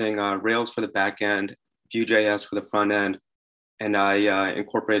List using Rails for the back end, Vue.js for the front end, and I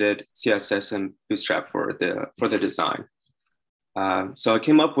incorporated CSS and Bootstrap for the design. So I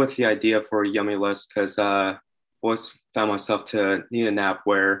came up with the idea for Yummy List because I always found myself to need an app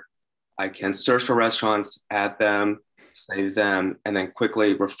where I can search for restaurants, add them, save them, and then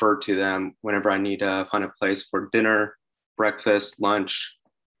quickly refer to them whenever I need to find a place for dinner, breakfast, lunch,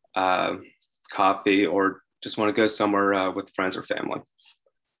 coffee, or just want to go somewhere with friends or family.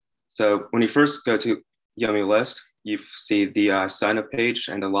 So when you first go to Yummy List, you see the sign up page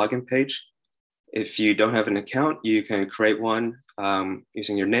and the login page. If you don't have an account, you can create one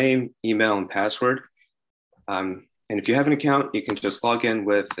using your name, email, and password. And if you have an account, you can just log in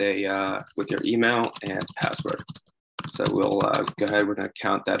with your email and password. So we'll go ahead with an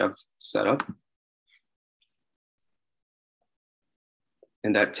account that I've set up.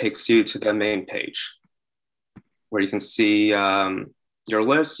 And that takes you to the main page where you can see your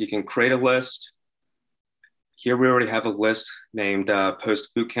list. You can create a list. Here we already have a list named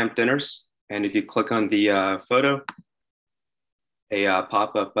Post Bootcamp Dinners. And if you click on the photo, a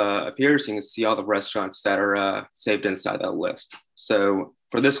pop-up appears. You can see all the restaurants that are saved inside that list. So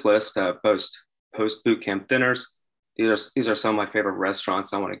for this list, Post Bootcamp Dinners, these are some of my favorite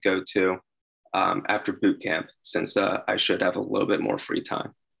restaurants I want to go to after boot camp, since I should have a little bit more free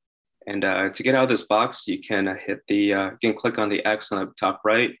time. And to get out of this box, you can you can click on the X on the top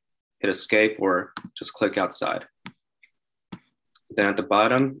right, hit escape, or just click outside. Then at the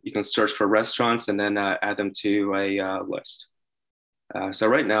bottom, you can search for restaurants and then add them to a list. So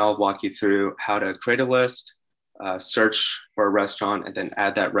right now, I'll walk you through how to create a list, search for a restaurant, and then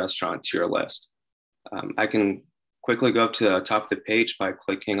add that restaurant to your list. I can quickly go up to the top of the page by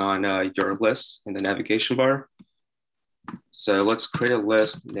clicking on your list in the navigation bar. So let's create a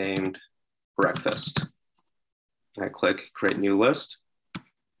list named breakfast. I click create new list.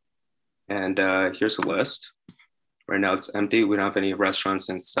 And here's a list. Right now it's empty. We don't have any restaurants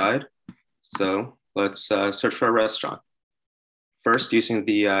inside. So let's search for a restaurant. First, using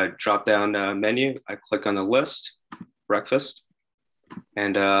the drop-down menu, I click on the list, breakfast.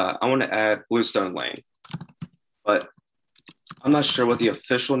 And I want to add Bluestone Lane. But I'm not sure what the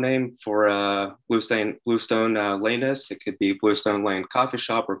official name for Bluestone Lane is. It could be Bluestone Lane Coffee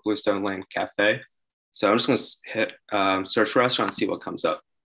Shop or Bluestone Lane Cafe. So I'm just going to hit search restaurant and see what comes up.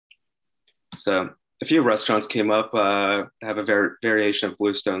 So a few restaurants came up that have a variation of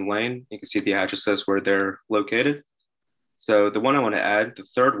Bluestone Lane. You can see the addresses where they're located. So the one I want to add, the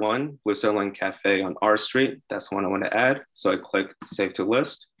third one, Bluestone Lane Cafe on R Street, that's the one I want to add. So I click Save to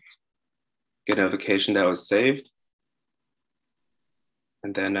List, get a notification that was saved.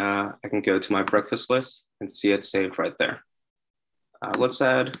 And then I can go to my breakfast list and see it saved right there. Let's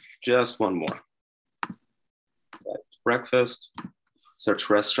add just one more. Breakfast, search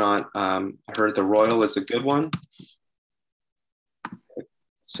restaurant. I heard the Royal is a good one.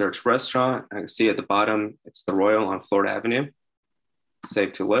 Search restaurant. I can see at the bottom, it's the Royal on Florida Avenue.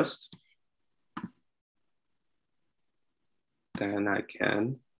 Save to list. Then I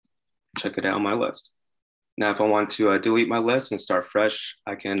can check it out on my list. Now, if I want to delete my list and start fresh,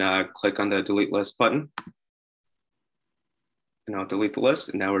 I can click on the delete list button. And I'll delete the list.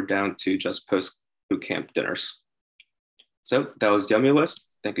 And now we're down to just Post Bootcamp Dinners. So that was Yummy List.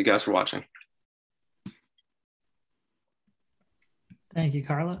 Thank you guys for watching. Thank you,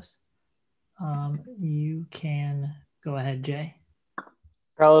 Carlos. You can go ahead, Jay.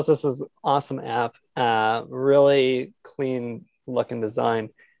 Carlos, this is an awesome app. Really clean looking design.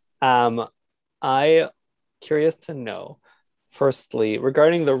 I curious to know, firstly,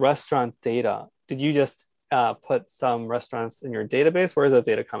 regarding the restaurant data, did you just put some restaurants in your database? Where is that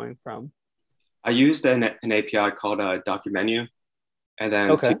data coming from? I used an API called Documenu, and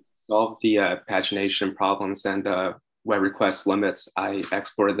then Okay. to solve the pagination problems and web request limits, I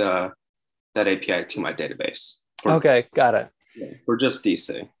exported that API to my database. Okay, got it. For just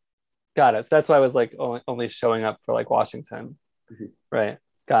DC. Got it. So that's why I was like only showing up for like Washington. Mm-hmm. Right.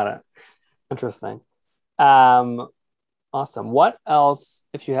 Got it. Interesting. Awesome. What else,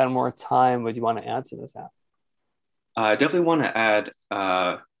 if you had more time, would you want to add to this app? I definitely want to add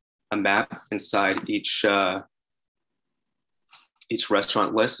a map inside each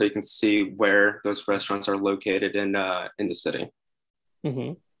restaurant list, so you can see where those restaurants are located in the city.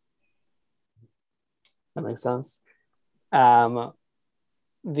 Mm-hmm. That makes sense.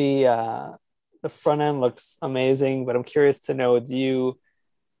 The front end looks amazing, but I'm curious to know, do you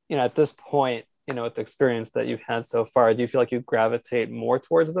at this point, with the experience that you've had so far, do you feel like you gravitate more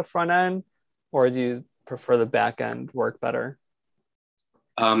towards the front end, or do you prefer the back end work better?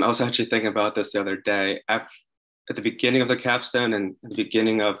 I was actually thinking about this the other day. At the beginning of the Capstone and at the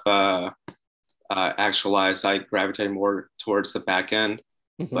beginning of Actualize, I gravitated more towards the back end.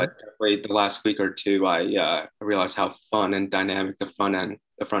 Mm-hmm. But definitely the last week or two, I realized how fun and dynamic the front end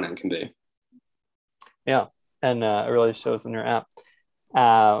can be. Yeah, and it really shows in your app.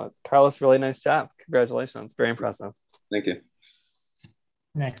 Carlos, really nice job. Congratulations. Very impressive. Thank you.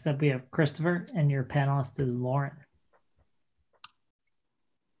 Next up, we have Christopher, and your panelist is Lauren.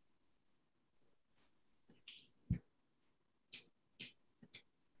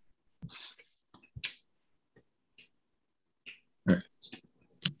 All right.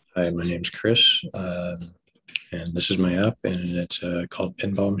 Hi, my name's Chris, and this is my app, and it's called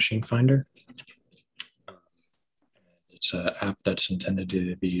Pinball Machine Finder. It's an app that's intended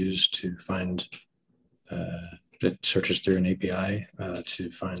to be used to find, it searches through an API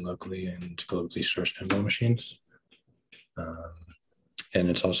to find locally and globally sourced pinball machines. And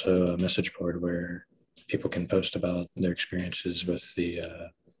it's also a message board where people can post about their experiences with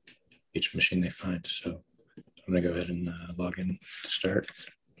each machine they find. So I'm gonna go ahead and log in to start.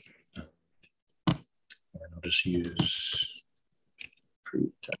 And I'll just use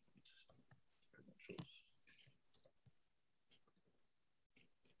proof.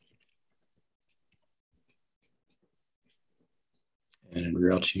 And it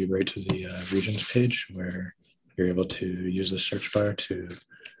routes you right to the regions page where you're able to use the search bar to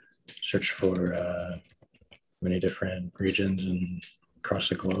search for many different regions and across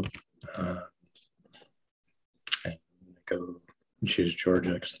the globe. And go and choose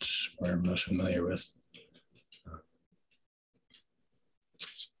Georgia because that's where I'm most familiar with.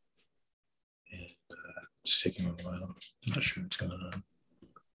 And it's taking a while. I'm not sure what's going on.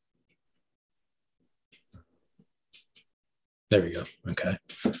 There we go. Okay.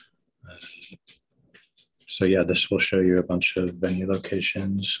 So yeah, this will show you a bunch of venue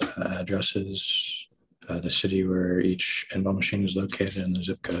locations, addresses, the city where each pinball machine is located, and the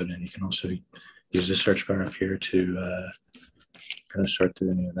zip code. And you can also use the search bar up here to kind of sort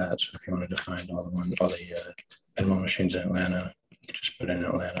through any of that. So if you wanted to find all the pinball machines in Atlanta, you can just put in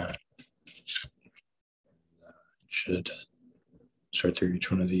Atlanta. Should sort through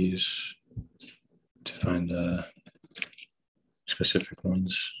each one of these to find specific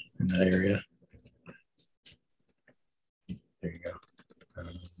ones in that area. There you go. And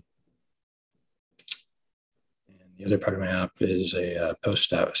the other part of my app is a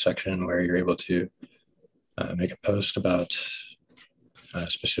post out section where you're able to make a post about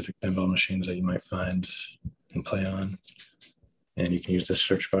specific pinball machines that you might find and play on. And you can use the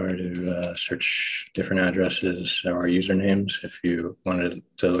search bar to search different addresses or usernames if you wanted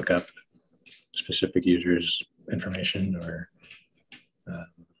to look up specific users' information or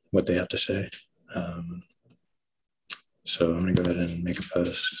what they have to say. So I'm going to go ahead and make a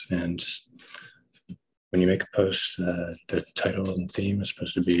post. And when you make a post, the title and theme is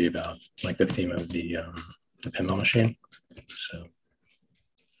supposed to be about like the theme of the pinball machine. So,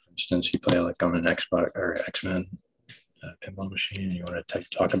 for instance, you play like on an Xbox or X-Men pinball machine, and you want to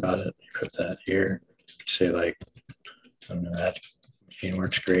talk about it. You put that here. You could say like, I don't know, that machine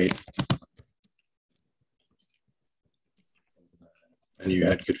works great, and you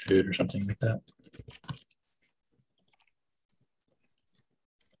had good food or something like that.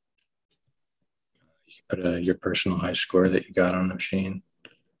 You can put your personal high score that you got on the machine.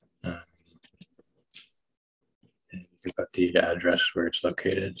 And you can put the address where it's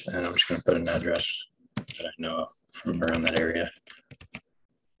located, and I'm just going to put an address that I know from around that area.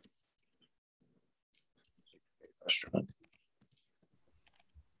 Restaurant.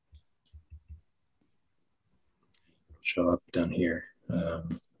 Show up down here.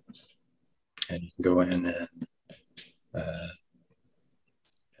 and you can go in and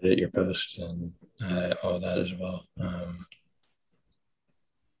edit your post and all that as well.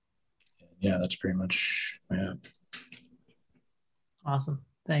 Yeah, that's pretty much my app. Awesome.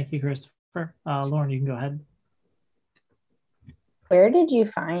 Thank you, Christopher. Lauren, you can go ahead. Where did you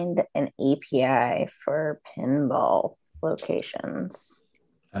find an API for pinball locations?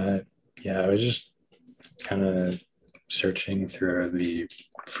 Yeah, I was just kind of searching through the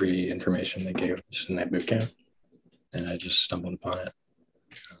free information they gave us in that bootcamp, and I just stumbled upon it.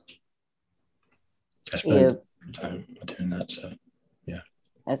 I spent time doing that, so yeah.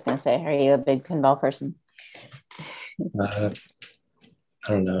 I was going to say, are you a big pinball person? I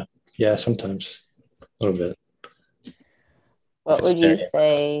don't know. Yeah, sometimes a little bit. What would you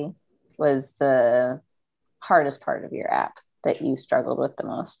say was the hardest part of your app that you struggled with the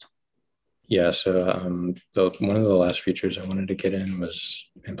most? Yeah, so one of the last features I wanted to get in was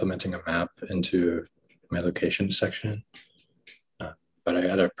implementing a map into my location section, but I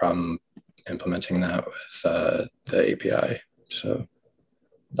had a problem implementing that with the API. So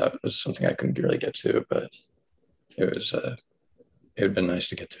that was something I couldn't really get to, but it would have been nice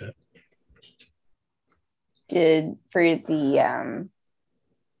to get to it. For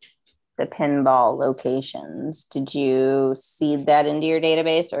the pinball locations, did you seed that into your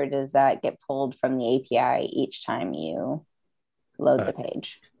database, or does that get pulled from the API each time you load the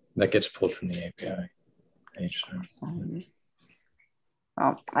page? That gets pulled from the API each time. Awesome.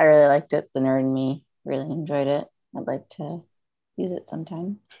 Well, I really liked it. The nerd in me really enjoyed it. I'd like to use it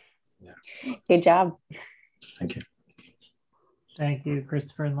sometime. Yeah. Good job. Thank you. Thank you,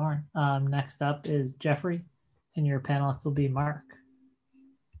 Christopher and Lauren. Next up is Jeffrey, and your panelist will be Mark.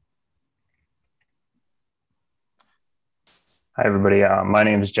 Hi, everybody. My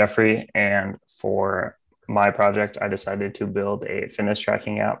name is Jeffrey, and for my project, I decided to build a fitness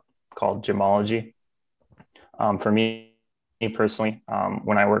tracking app called Gymology. For me personally,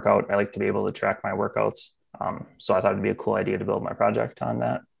 when I work out, I like to be able to track my workouts. So I thought it'd be a cool idea to build my project on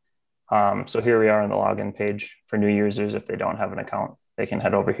that. So here we are on the login page for new users. If they don't have an account, they can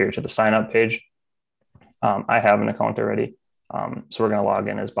head over here to the sign up page. I have an account already. So we're going to log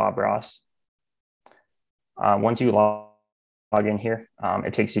in as Bob Ross. Once you log in here,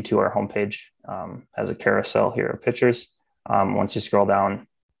 it takes you to our homepage. Has a carousel here of pictures. Once you scroll down,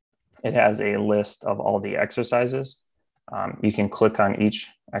 it has a list of all the exercises. You can click on each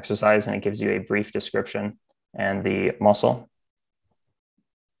exercise and it gives you a brief description and the muscle.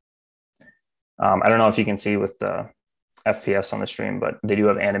 I don't know if you can see with the FPS on the stream, but they do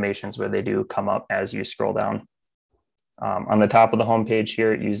have animations where they do come up as you scroll down. On the top of the homepage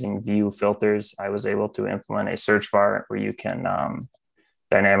here, using view filters, I was able to implement a search bar where you can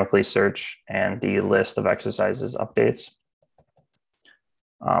dynamically search and the list of exercises updates.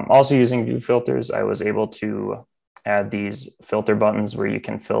 Also using view filters, I was able to add these filter buttons where you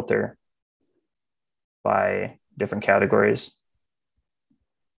can filter by different categories.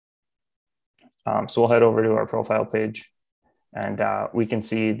 So we'll head over to our profile page, and we can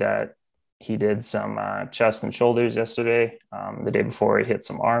see that he did some chest and shoulders yesterday. The day before, he hit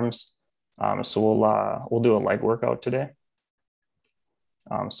some arms. So we'll do a leg workout today.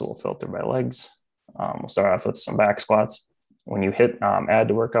 So we'll filter by legs. We'll start off with some back squats. When you hit add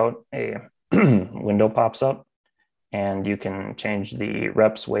to workout, a window pops up, and you can change the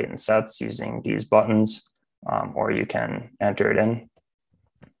reps, weight, and sets using these buttons, or you can enter it in.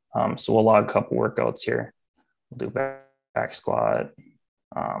 So we'll log a couple workouts here. We'll do back squat.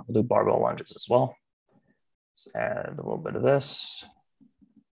 We'll do barbell lunges as well. Let's add a little bit of this.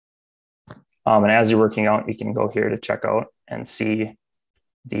 And as you're working out, you can go here to check out and see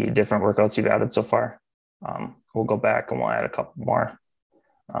the different workouts you've added so far. We'll go back and we'll add a couple more.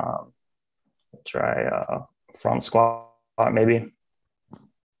 We'll try front squat maybe.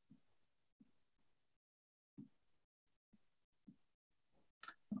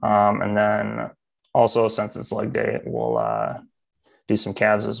 And then also, since it's leg day, we'll do some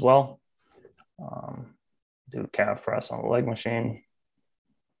calves as well. Do calf press on the leg machine.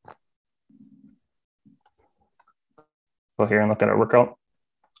 Go here and look at our workout.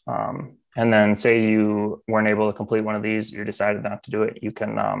 And then say you weren't able to complete one of these, you decided not to do it, you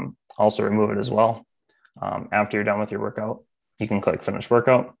can also remove it as well. After you're done with your workout, you can click finish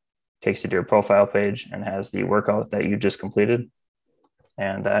workout, takes you to your profile page and has the workout that you just completed.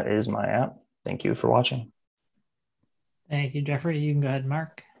 And that is my app. Thank you for watching. Thank you, Jeffrey. You can go ahead,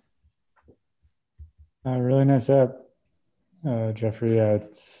 Mark. Really nice app, Jeffrey.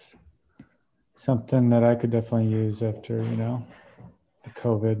 It's something that I could definitely use after, the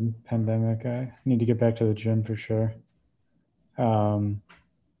COVID pandemic. I need to get back to the gym for sure.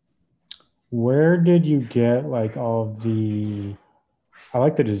 where did you get like all of the, I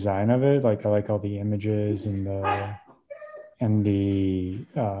like the design of it. Like I like all the images and the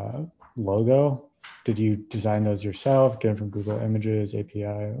logo. Did you design those yourself? Get them from Google Images, API?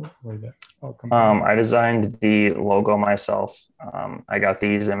 Where did that all come from? I designed the logo myself. I got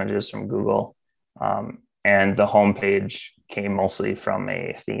these images from Google, and the homepage came mostly from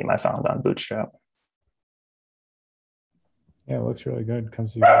a theme I found on Bootstrap. Yeah, it looks really good.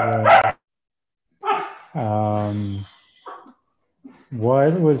 Comes together right.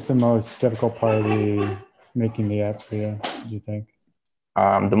 What was the most difficult part of making the app for you, do you think?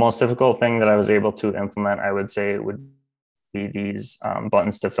 The most difficult thing that I was able to implement, I would say, would be these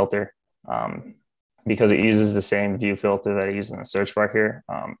buttons to filter, because it uses the same view filter that I use in the search bar here,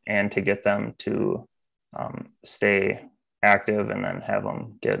 and to get them to stay active and then have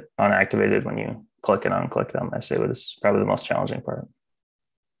them get unactivated when you click and unclick them, I say was probably the most challenging part.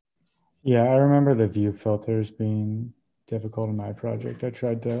 Yeah, I remember the view filters being difficult in my project. I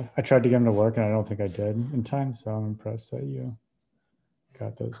tried to get them to work, and I don't think I did in time. So I'm impressed that you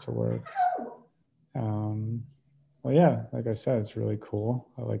got those to work. Well, yeah, like I said, it's really cool.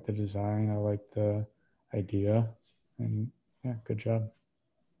 I like the design. I like the idea, and yeah, good job.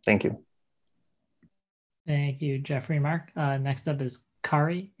 Thank you. Thank you, Jeffrey and Mark. Next up is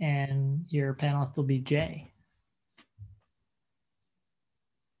Kari, and your panelist will be Jay.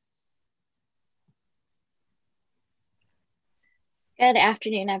 Good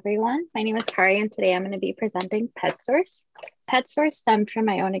afternoon, everyone. My name is Kari, and today I'm going to be presenting PetSource. PetSource stemmed from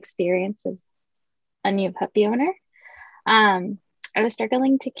my own experience as a new puppy owner. I was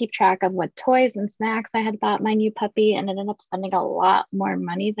struggling to keep track of what toys and snacks I had bought my new puppy, and ended up spending a lot more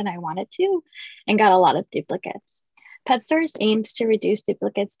money than I wanted to and got a lot of duplicates. PetSource aims to reduce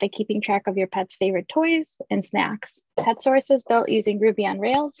duplicates by keeping track of your pet's favorite toys and snacks. PetSource was built using Ruby on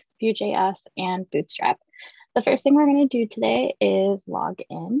Rails, Vue.js, and Bootstrap. The first thing we're going to do today is log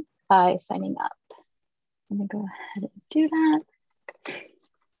in by signing up. I'm going to go ahead and do that.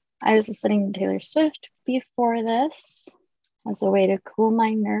 I was listening to Taylor Swift before this as a way to cool my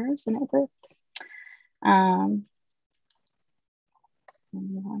nerves, and it worked. Let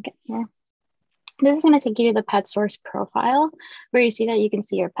me log in here. This is going to take you to the PetSource profile, where you see that you can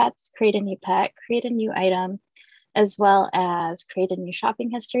see your pets, create a new pet, create a new item, as well as create a new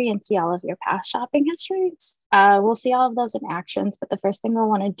shopping history and see all of your past shopping histories. We'll see all of those in actions, but the first thing we'll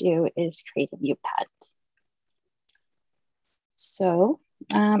want to do is create a new pet. So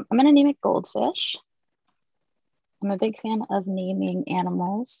I'm going to name it Goldfish. I'm a big fan of naming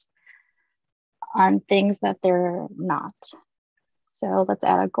animals on things that they're not. So let's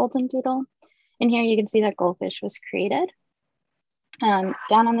add a golden doodle. And here you can see that Goldfish was created. Down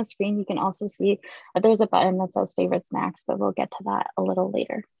on the screen, you can also see that there's a button that says favorite snacks, but we'll get to that a little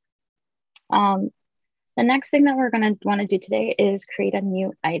later. The next thing that we're going to want to do today is create a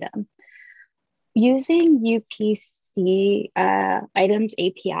new item. Using UPC items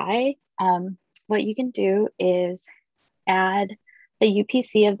API, what you can do is add the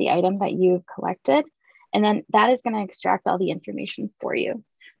UPC of the item that you've collected, and then that is going to extract all the information for you.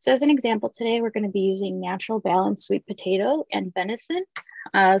 So as an example, today we're going to be using natural balanced sweet potato and venison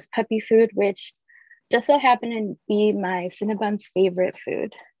as puppy food, which just so happened to be my Cinnabon's favorite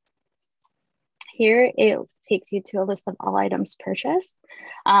food. Here it takes you to a list of all items purchased,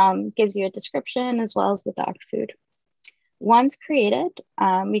 gives you a description as well as the dog food. Once created,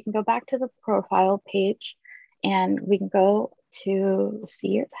 we can go back to the profile page and we can go to see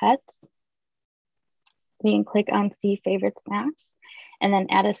your pets. We can click on see favorite snacks and then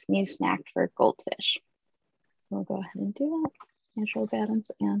add a new snack for Goldfish. So we'll go ahead and do that. Natural balance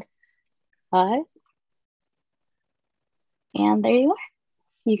and 5. And there you are.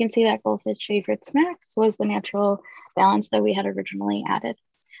 You can see that Goldfish favorite snacks was the natural balance that we had originally added.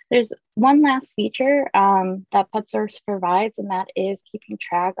 There's one last feature that PetSource provides, and that is keeping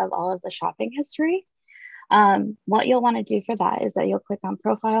track of all of the shopping history. What you'll want to do for that is that you'll click on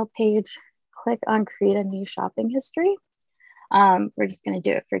profile page, click on create a new shopping history. We're just going to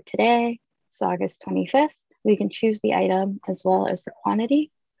do it for today. So August 25th, we can choose the item as well as the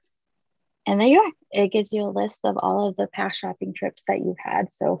quantity. And there you are. It gives you a list of all of the past shopping trips that you've had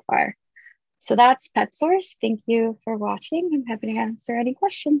so far. So that's PetSource. Thank you for watching. I'm happy to answer any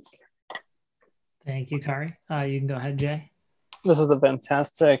questions. Thank you, Kari. You can go ahead, Jay. This is a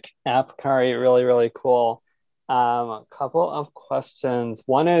fantastic app, Kari. Really, really cool. A couple of questions.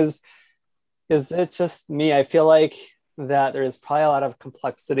 One is it just me? I feel like that there's probably a lot of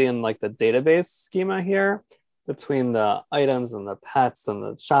complexity in like the database schema here between the items and the pets and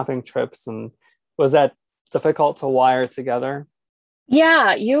the shopping trips. And was that difficult to wire together?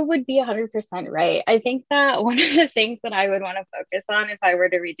 Yeah, you would be 100% right. I think that one of the things that I would want to focus on if I were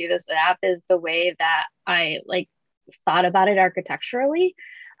to redo this app is the way that I like thought about it architecturally.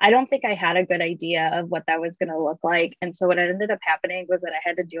 I don't think I had a good idea of what that was going to look like. And so what ended up happening was that I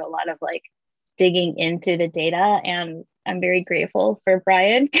had to do a lot of like digging into the data, and I'm very grateful for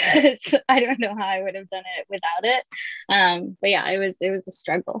Brian because I don't know how I would have done it without it. But yeah, it was a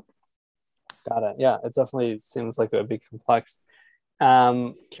struggle. Got it. Yeah, it definitely seems like it would be complex.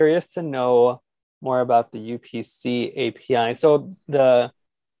 Curious to know more about the UPC API. So the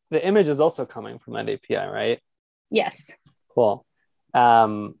image is also coming from that API, right? Yes. Cool.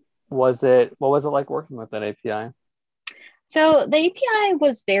 What was it like working with that API? So the API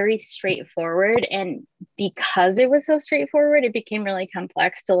was very straightforward, and because it was so straightforward, it became really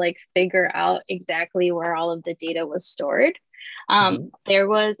complex to like figure out exactly where all of the data was stored. There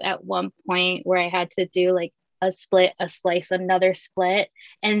was at one point where I had to do like a split, a slice, another split,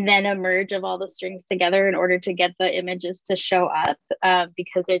 and then a merge of all the strings together in order to get the images to show up,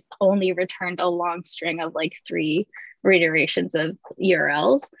 because it only returned a long string of like 3 reiterations of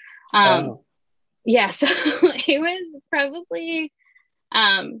URLs. Yeah, so it was probably,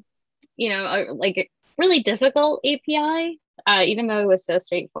 like a really difficult API, even though it was so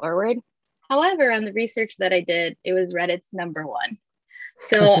straightforward. However, on the research that I did, it was Reddit's #1.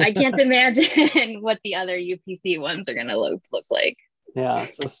 So I can't imagine what the other UPC ones are going to look like. Yeah,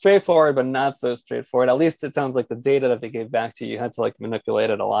 so straightforward, but not so straightforward. At least it sounds like the data that they gave back to you, you had to like manipulate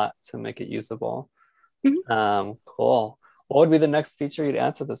it a lot to make it usable. Cool. What would be the next feature you'd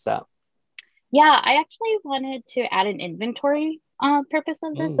add to this app? Yeah, I actually wanted to add an inventory purpose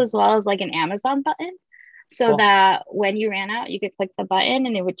of this, as well as like an Amazon button, so that when you ran out, you could click the button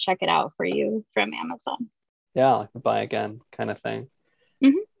and it would check it out for you from Amazon. Yeah, like a buy again kind of thing.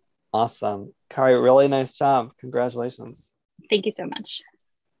 Awesome. Kari, really nice job. Congratulations. Thank you so much.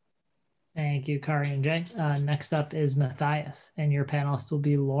 Thank you, Kari and Jay. Next up is Matthias, and your panelist will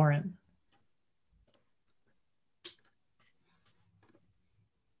be Lauren.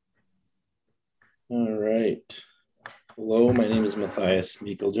 All right. Hello, my name is Matthias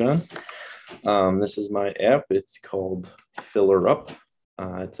Meekeljohn. This is my app. It's called Filler Up.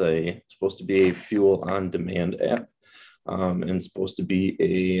 It's supposed to be a fuel on demand app, and supposed to be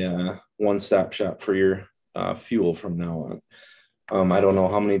a one-stop shop for your fuel from now on. I don't know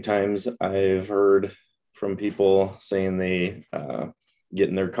how many times I've heard from people saying they get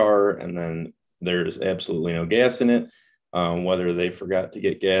in their car and then there's absolutely no gas in it, whether they forgot to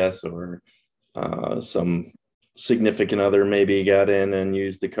get gas or some significant other maybe got in and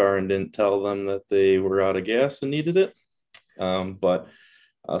used the car and didn't tell them that they were out of gas and needed it.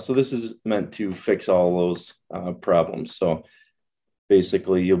 So this is meant to fix all those problems. So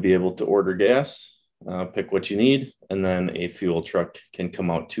basically you'll be able to order gas, pick what you need, and then a fuel truck can come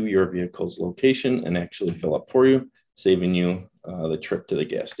out to your vehicle's location and actually fill up for you, saving you the trip to the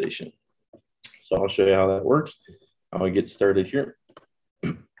gas station. So I'll show you how that works. How we get started here.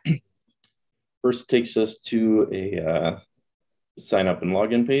 First takes us to a sign up and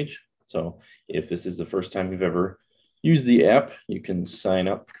login page. So if this is the first time you've ever used the app, you can sign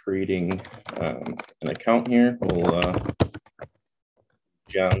up creating an account here.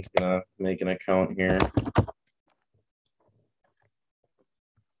 John's gonna make an account here.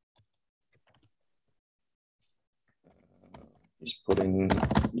 Just put in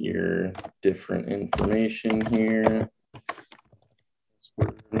your different information here.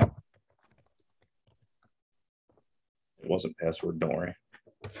 It wasn't password, don't worry.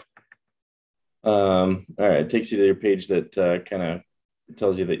 All right, it takes you to your page that kind of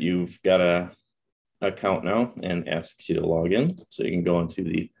tells you that you've got a account now and asks you to log in. So you can go into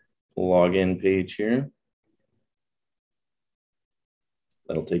the login page here.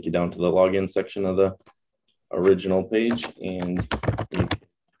 That'll take you down to the login section of the original page, and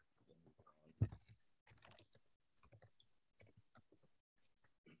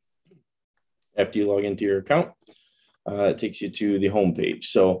after you log into your account, it takes you to the home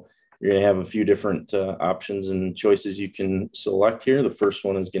page. So you're going to have a few different options and choices you can select here. The first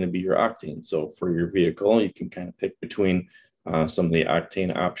one is going to be your octane. So for your vehicle, you can kind of pick between some of the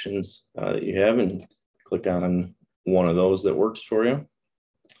octane options that you have and click on one of those that works for you.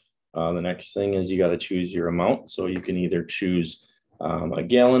 The next thing is you got to choose your amount. So you can either choose a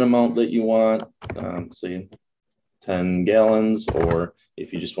gallon amount that you want, say 10 gallons, or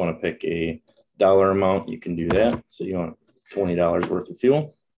if you just want to pick a dollar amount, you can do that. So you want $20 worth of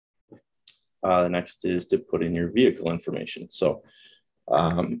fuel. The next is to put in your vehicle information. So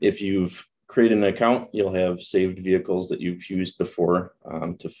if you've created an account, you'll have saved vehicles that you've used before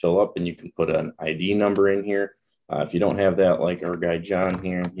to fill up, and you can put an ID number in here If you don't have that, like our guy John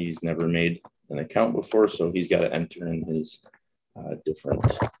here, he's never made an account before, so he's got to enter in his different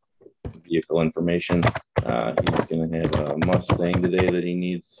vehicle information. He's going to have a Mustang today that he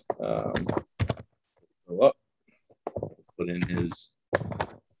needs fill up. Put in his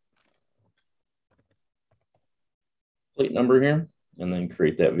plate number here and then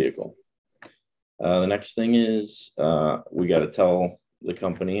create that vehicle. The next thing is we got to tell the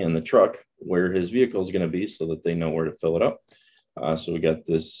company and the truck where his vehicle is going to be so that they know where to fill it up. So we got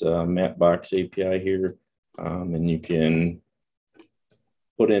this Mapbox API here, and you can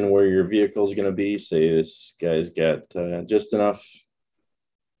put in where your vehicle is going to be. Say this guy's got just enough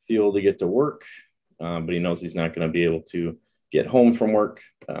fuel to get to work, but he knows he's not going to be able to get home from work.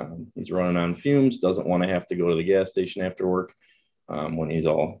 He's running on fumes, doesn't want to have to go to the gas station after work when he's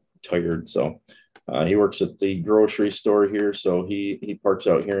all tired. So he works at the grocery store here. So he parks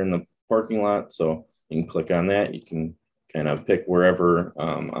out here in the parking lot. So you can click on that. You can kind of pick wherever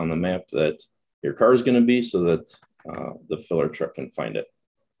on the map that your car is going to be so that the filler truck can find it.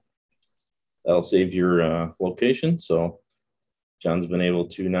 That'll save your location. So John's been able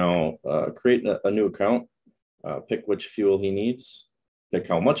to now create a new account, pick which fuel he needs, pick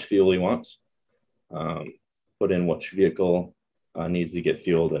how much fuel he wants, put in which vehicle needs to get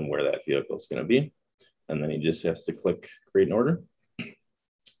fueled and where that vehicle is going to be. And then he just has to click create an order.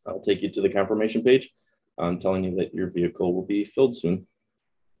 I'll take you to the confirmation page telling you that your vehicle will be filled soon.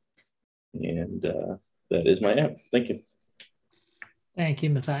 And that is my app. Thank you. Thank you,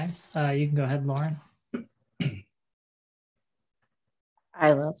 Matthias. You can go ahead, Lauren.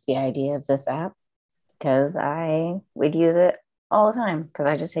 I love the idea of this app because I would use it all the time because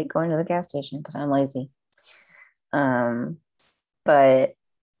I just hate going to the gas station because I'm lazy. But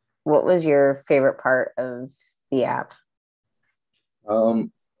what was your favorite part of the app?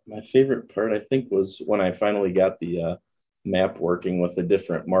 My favorite part, I think, was when I finally got the map working with a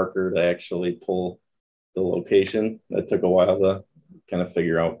different marker to actually pull the location. That took a while to kind of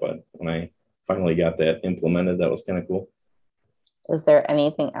figure out, but when I finally got that implemented, that was kind of cool. Is there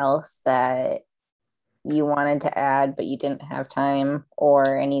anything else that you wanted to add but you didn't have time,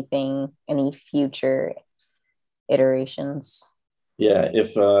 or anything, any future iterations? Yeah,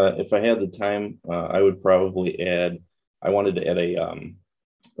 if I had the time, I would probably add. I wanted to add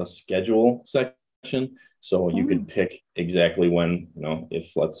a schedule section, so you could pick exactly when,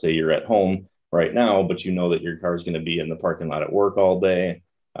 if let's say you're at home right now, but you know that your car is going to be in the parking lot at work all day,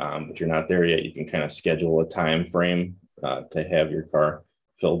 but you're not there yet. You can kind of schedule a time frame to have your car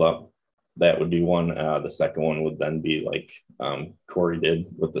filled up. That would be one. The second one would then be like Corey did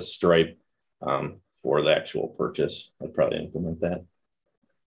with the stripe for the actual purchase. I'd probably implement that.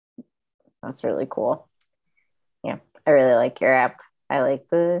 That's really cool. Yeah, I really like your app. I like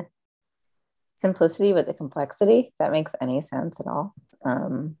the simplicity with the complexity, if that makes any sense at all.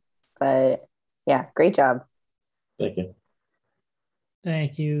 But yeah, great job. Thank you.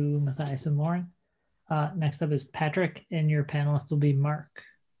 Thank you, Matthias and Lauren. Next up is Patrick, and your panelist will be Mark.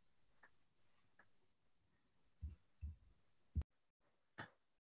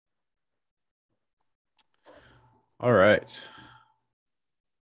 All right.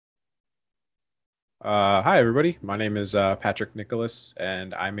 Hi, everybody. My name is Patrick Nicholas,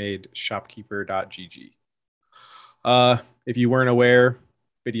 and I made shopkeeper.gg. If you weren't aware,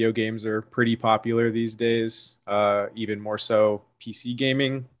 video games are pretty popular these days, even more so PC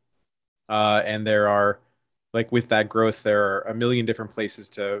gaming. And there are, like with that growth, there are a million different places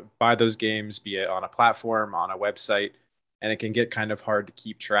to buy those games, be it on a platform, on a website, and it can get kind of hard to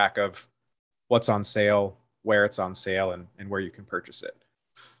keep track of what's on sale, where it's on sale, and where you can purchase it.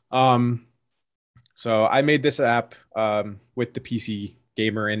 So I made this app with the PC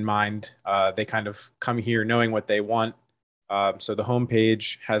gamer in mind. They kind of come here knowing what they want. So the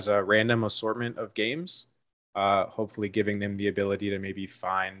homepage has a random assortment of games, hopefully giving them the ability to maybe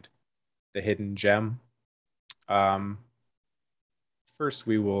find the hidden gem. First,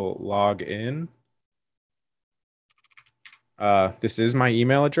 we will log in. This is my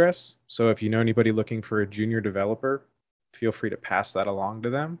email address. So if you know anybody looking for a junior developer, feel free to pass that along to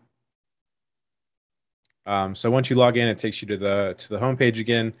them. So once you log in, it takes you to the homepage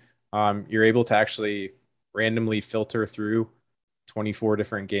again. You're able to actually randomly filter through 24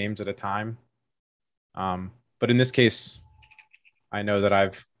 different games at a time. But in this case, I know that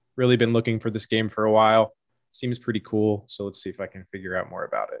I've really been looking for this game for a while. Seems pretty cool. So let's see if I can figure out more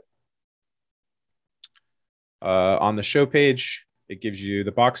about it. On the show page, it gives you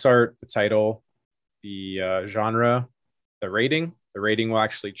the box art, the title, the genre, the rating. The rating will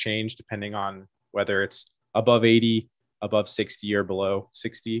actually change depending on whether it's above 80, above 60, or below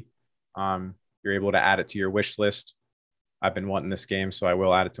 60. you're able to add it to your wish list. I've been wanting this game, so I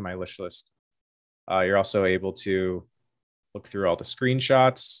will add it to my wish list. You're also able to look through all the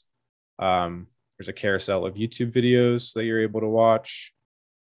screenshots. There's a carousel of YouTube videos that you're able to watch.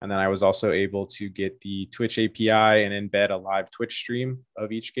 And then I was also able to get the Twitch API and embed a live Twitch stream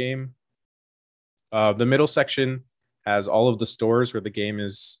of each game. The middle section has all of the stores where the game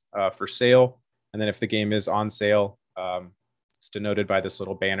is for sale. And then if the game is on sale, it's denoted by this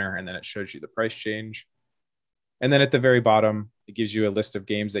little banner, and then it shows you the price change. And then at the very bottom, it gives you a list of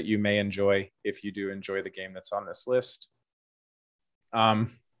games that you may enjoy if you do enjoy the game that's on this list.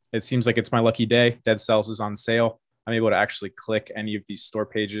 It seems like it's my lucky day. Dead Cells is on sale. I'm able to actually click any of these store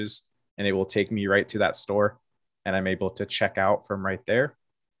pages, and it will take me right to that store, and I'm able to check out from right there.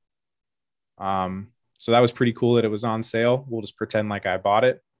 So that was pretty cool that it was on sale. We'll just pretend like I bought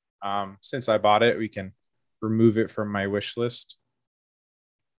it. Since I bought it, we can remove it from my wish list.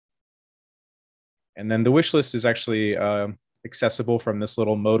 And then the wish list is actually accessible from this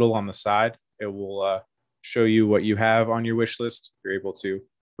little modal on the side. It will show you what you have on your wish list. You're able to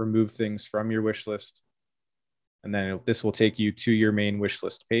remove things from your wish list. And then this will take you to your main wish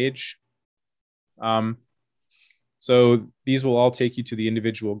list page. So these will all take you to the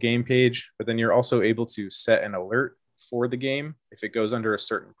individual game page, but then you're also able to set an alert for the game if it goes under a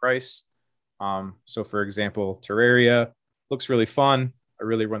certain price. So for example, Terraria looks really fun. I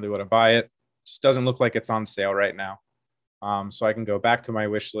really want to buy it. Just doesn't look like it's on sale right now. So I can go back to my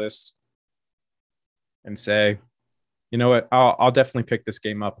wish list and say, you know what, I'll definitely pick this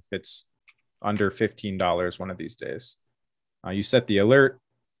game up if it's under $15 one of these days. You set the alert,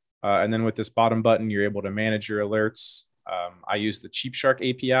 and then with this bottom button, you're able to manage your alerts. I use the Cheap Shark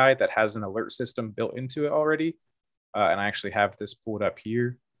API that has an alert system built into it already. And I actually have this pulled up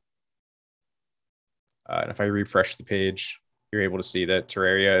here. And if I refresh the page, you're able to see that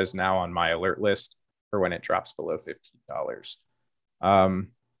Terraria is now on my alert list for when it drops below $15.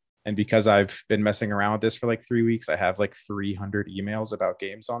 And because I've been messing around with this for like 3 weeks, I have like 300 emails about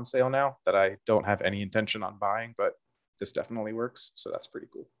games on sale now that I don't have any intention on buying, but this definitely works. So that's pretty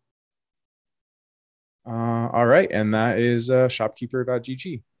cool. All right. And that is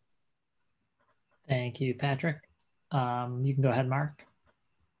shopkeeper.gg. Thank you, Patrick. You can go ahead, Mark.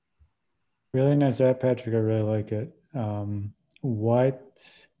 Really nice app, Patrick. I really like it.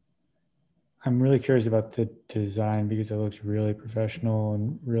 I'm really curious about the design because it looks really professional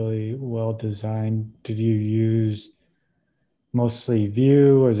and really well designed. Did you use mostly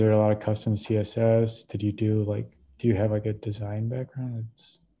Vue? Was there a lot of custom CSS? Do you have like a design background?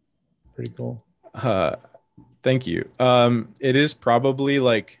 It's pretty cool. Thank you. It is probably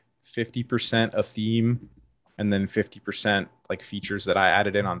like 50% a theme and then 50% like features that I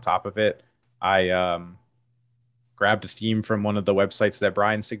added in on top of it. I grabbed a theme from one of the websites that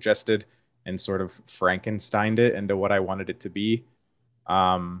Brian suggested and sort of Frankensteined it into what I wanted it to be.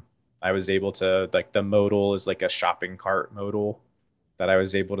 I was able to, like, the modal is like a shopping cart modal that I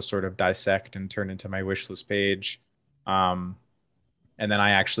was able to sort of dissect and turn into my wish list page. And then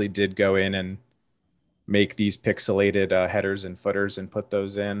I actually did go in and make these pixelated headers and footers and put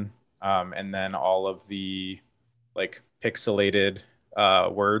those in. And then all of the like pixelated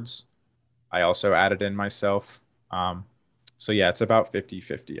words I also added in myself. So yeah, it's about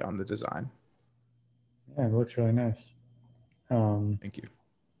 50-50 on the design. Yeah, it looks really nice. Thank you.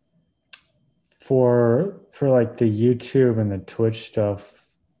 For like the YouTube and the Twitch stuff,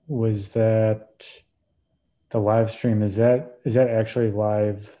 was that the live stream? Is that actually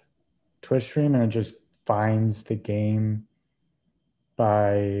live Twitch stream, and it just finds the game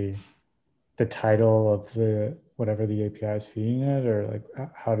by the title of the whatever the API is feeding it, or like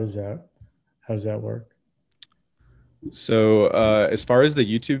how does that work? So as far as the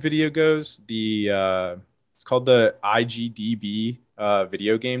YouTube video goes, it's called the IGDB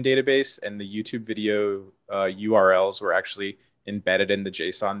video game database, and the YouTube video URLs were actually embedded in the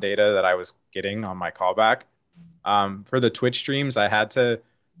JSON data that I was getting on my callback. For the Twitch streams, I had to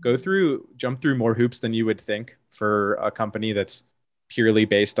jump through more hoops than you would think for a company that's purely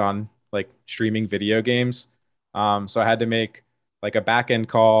based on like streaming video games. So I had to make like a back end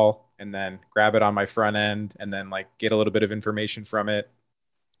call and then grab it on my front end and then like get a little bit of information from it,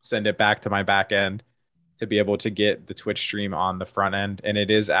 send it back to my back end to be able to get the Twitch stream on the front end. And it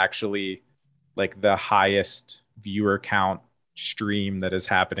is actually like the highest viewer count stream that is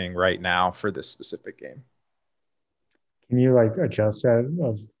happening right now for this specific game. Can you like adjust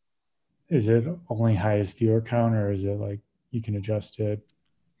that? Is it only highest viewer count, or is it like you can adjust it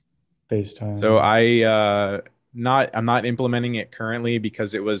based on? So I'm not implementing it currently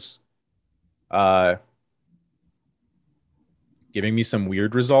because it was giving me some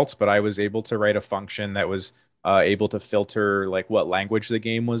weird results, but I was able to write a function that was able to filter like what language the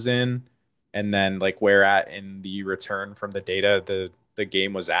game was in, and then like where at in the return from the data the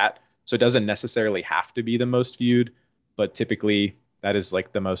game was at. So it doesn't necessarily have to be the most viewed, but typically that is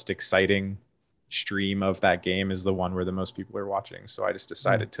like the most exciting stream of that game is the one where the most people are watching. So I just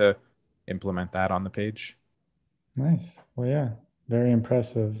decided to implement that on the page. Nice. Well, yeah, very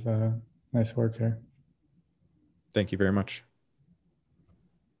impressive. Nice work here. Thank you very much.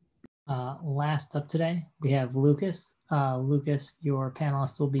 Last up today, we have Lucas. Lucas, your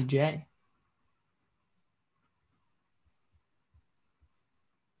panelist will be Jay.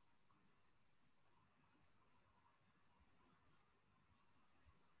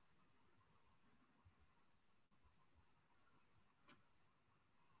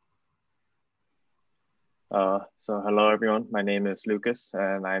 So hello everyone, my name is Lucas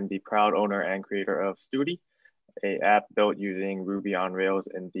and I'm the proud owner and creator of Studi, a app built using Ruby on Rails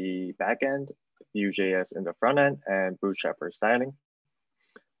in the backend, Vue.js in the front end, and Bootstrap for styling.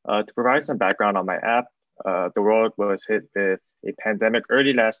 To provide some background on my app, the world was hit with a pandemic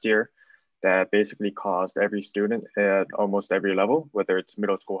early last year that basically caused every student at almost every level, whether it's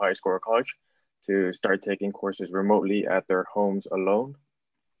middle school, high school, or college, to start taking courses remotely at their homes alone.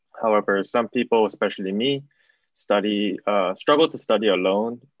 However, some people, especially me, struggle to study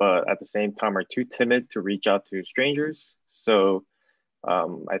alone, but at the same time are too timid to reach out to strangers. So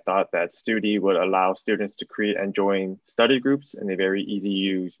I thought that Studi would allow students to create and join study groups in a very easy to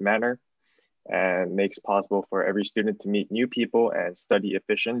use manner and makes possible for every student to meet new people and study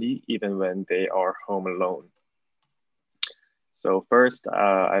efficiently, even when they are home alone. So first,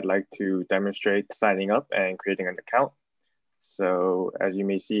 I'd like to demonstrate signing up and creating an account. So as you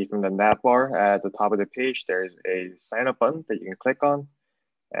may see from the nav bar at the top of the page, there's a sign up button that you can click on,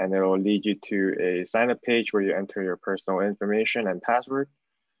 and it will lead you to a sign up page where you enter your personal information and password.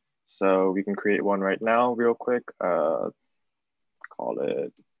 So we can create one right now real quick. Call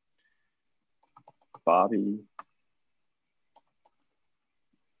it Bobby.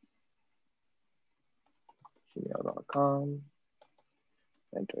 Gmail.com.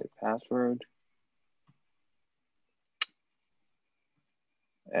 Enter a password.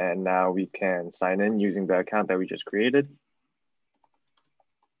 And now we can sign in using the account that we just created.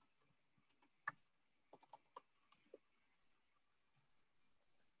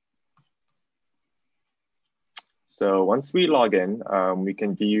 So once we log in, we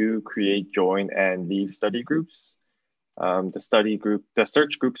can view, create, join, and leave study groups. The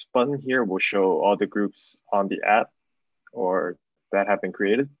search groups button here will show all the groups on the app or that have been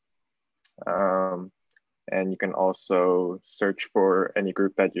created. And you can also search for any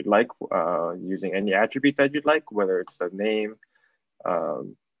group that you'd like using any attribute that you'd like, whether it's the name,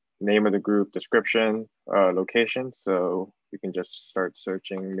 name of the group, description, location. So we can just start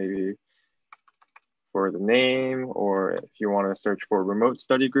searching maybe for the name, or if you want to search for remote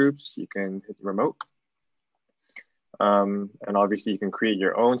study groups, you can hit remote. And obviously you can create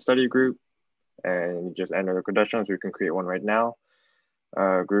your own study group and you just enter the credentials. We can create one right now.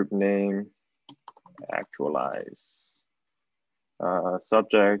 Group name, Actualize.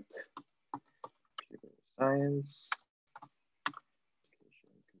 Subject, computer science.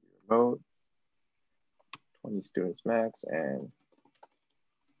 Remote, 20 students max, and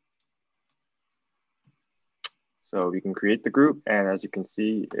so we can create the group, and as you can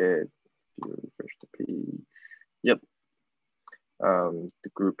see, if you refresh the page, yep, the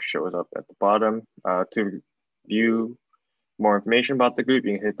group shows up at the bottom. To view more information about the group,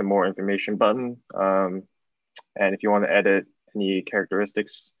 you can hit the more information button. And if you want to edit any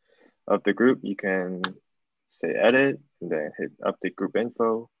characteristics of the group, you can say edit and then hit update group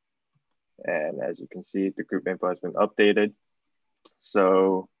info. And as you can see, the group info has been updated.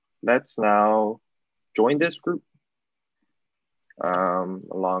 So let's now join this group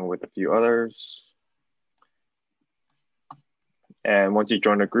along with a few others. And once you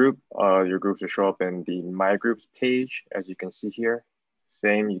join a group, your groups will show up in the My Groups page, as you can see here.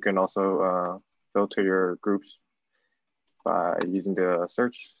 Same, you can also filter your groups by using the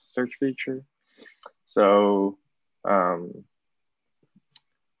search feature. So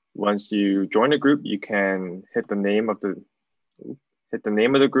once you join a group, you can hit the name of the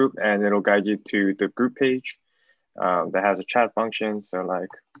group, and it'll guide you to the group page that has a chat function. So like,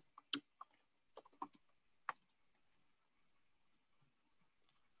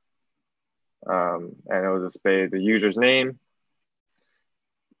 and it'll display the user's name.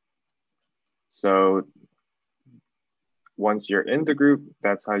 So once you're in the group,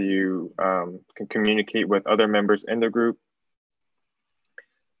 that's how you can communicate with other members in the group.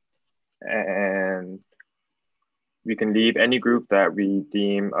 And we can leave any group that we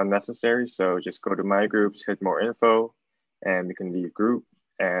deem unnecessary. So just go to My Groups, hit More Info, and we can leave group,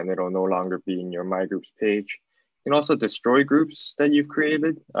 and it'll no longer be in your My Groups page. You can also destroy groups that you've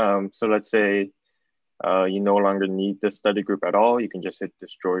created. So let's say you no longer need the study group at all. You can just hit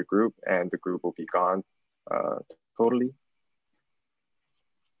Destroy Group, and the group will be gone totally.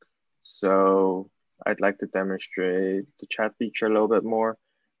 So I'd like to demonstrate the chat feature a little bit more.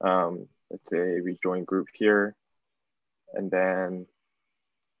 Let's say we join group here, and then,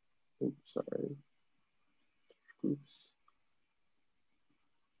 oops, sorry, groups.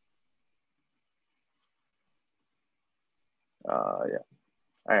 Yeah,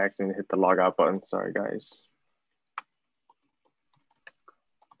 I accidentally hit the logout button. Sorry, guys.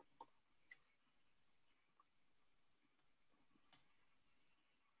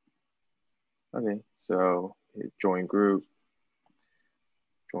 Okay, so hit join group,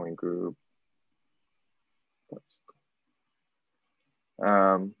 join group.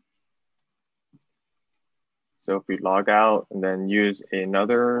 So if we log out and then use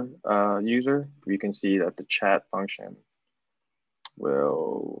another user, we can see that the chat function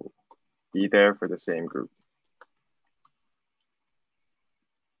will be there for the same group.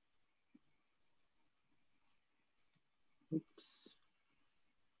 Oops.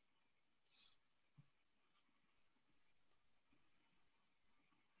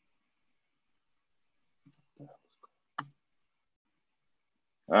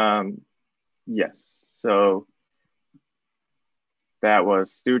 Yes, so that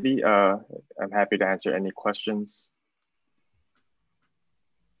was Studi. I'm happy to answer any questions.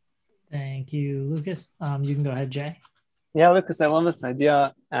 Thank you, Lucas. You can go ahead, Jay. Yeah, Lucas, I love this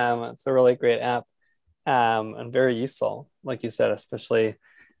idea. It's a really great app and very useful, like you said, especially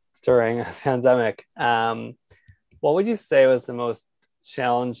during a pandemic. What would you say was the most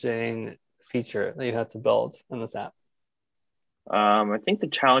challenging feature that you had to build in this app? I think the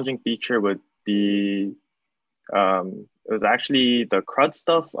challenging feature would be, it was actually the CRUD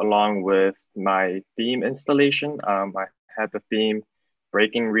stuff along with my theme installation. I had the theme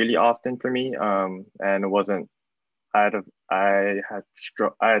breaking really often for me, and it wasn't, I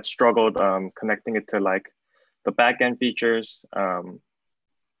had struggled connecting it to like the backend features,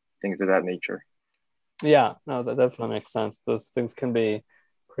 things of that nature. Yeah, no, that definitely makes sense. Those things can be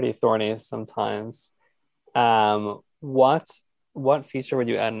pretty thorny sometimes. What feature would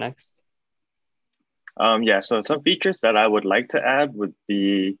you add next? Yeah, so some features that I would like to add would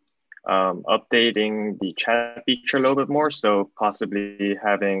be updating the chat feature a little bit more. So possibly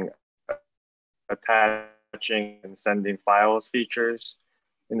having attaching and sending files features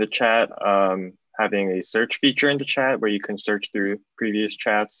in the chat, having a search feature in the chat where you can search through previous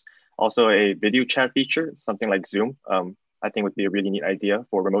chats. Also a video chat feature, something like Zoom, I think would be a really neat idea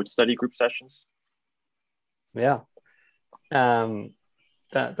for remote study group sessions. Yeah, that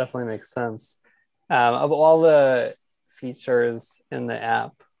definitely makes sense. Of all the features in the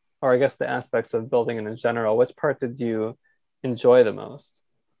app, or I guess the aspects of building it in general, which part did you enjoy the most?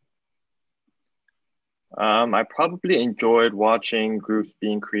 I probably enjoyed watching groups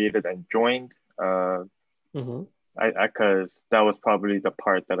being created and joined. Because that was probably the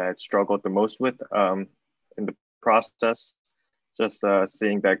part that I had struggled the most with in the process. Just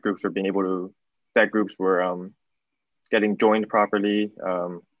seeing that groups were getting joined properly,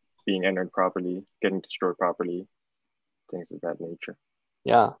 being entered properly, getting destroyed properly, things of that nature.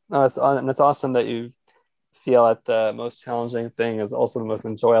 Yeah, no, it's awesome that you feel that the most challenging thing is also the most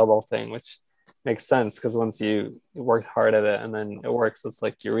enjoyable thing, which makes sense because once you worked hard at it and then it works, it's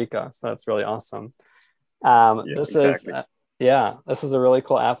like eureka. So that's really awesome. This is a really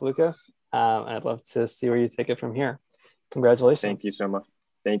cool app, Lucas. I'd love to see where you take it from here. Congratulations. Thank you so much.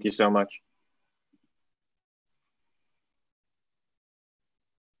 Thank you so much.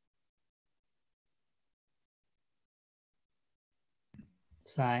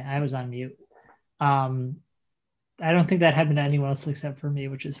 Sorry, I was on mute. I don't think that happened to anyone else except for me,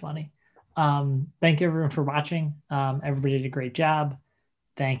 which is funny. Thank you everyone for watching. Everybody did a great job.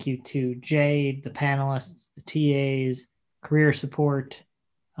 Thank you to Jay, the panelists, the TAs, career support,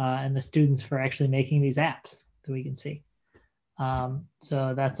 and the students for actually making these apps that we can see.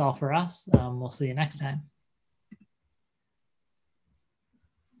 So that's all for us. We'll see you next time.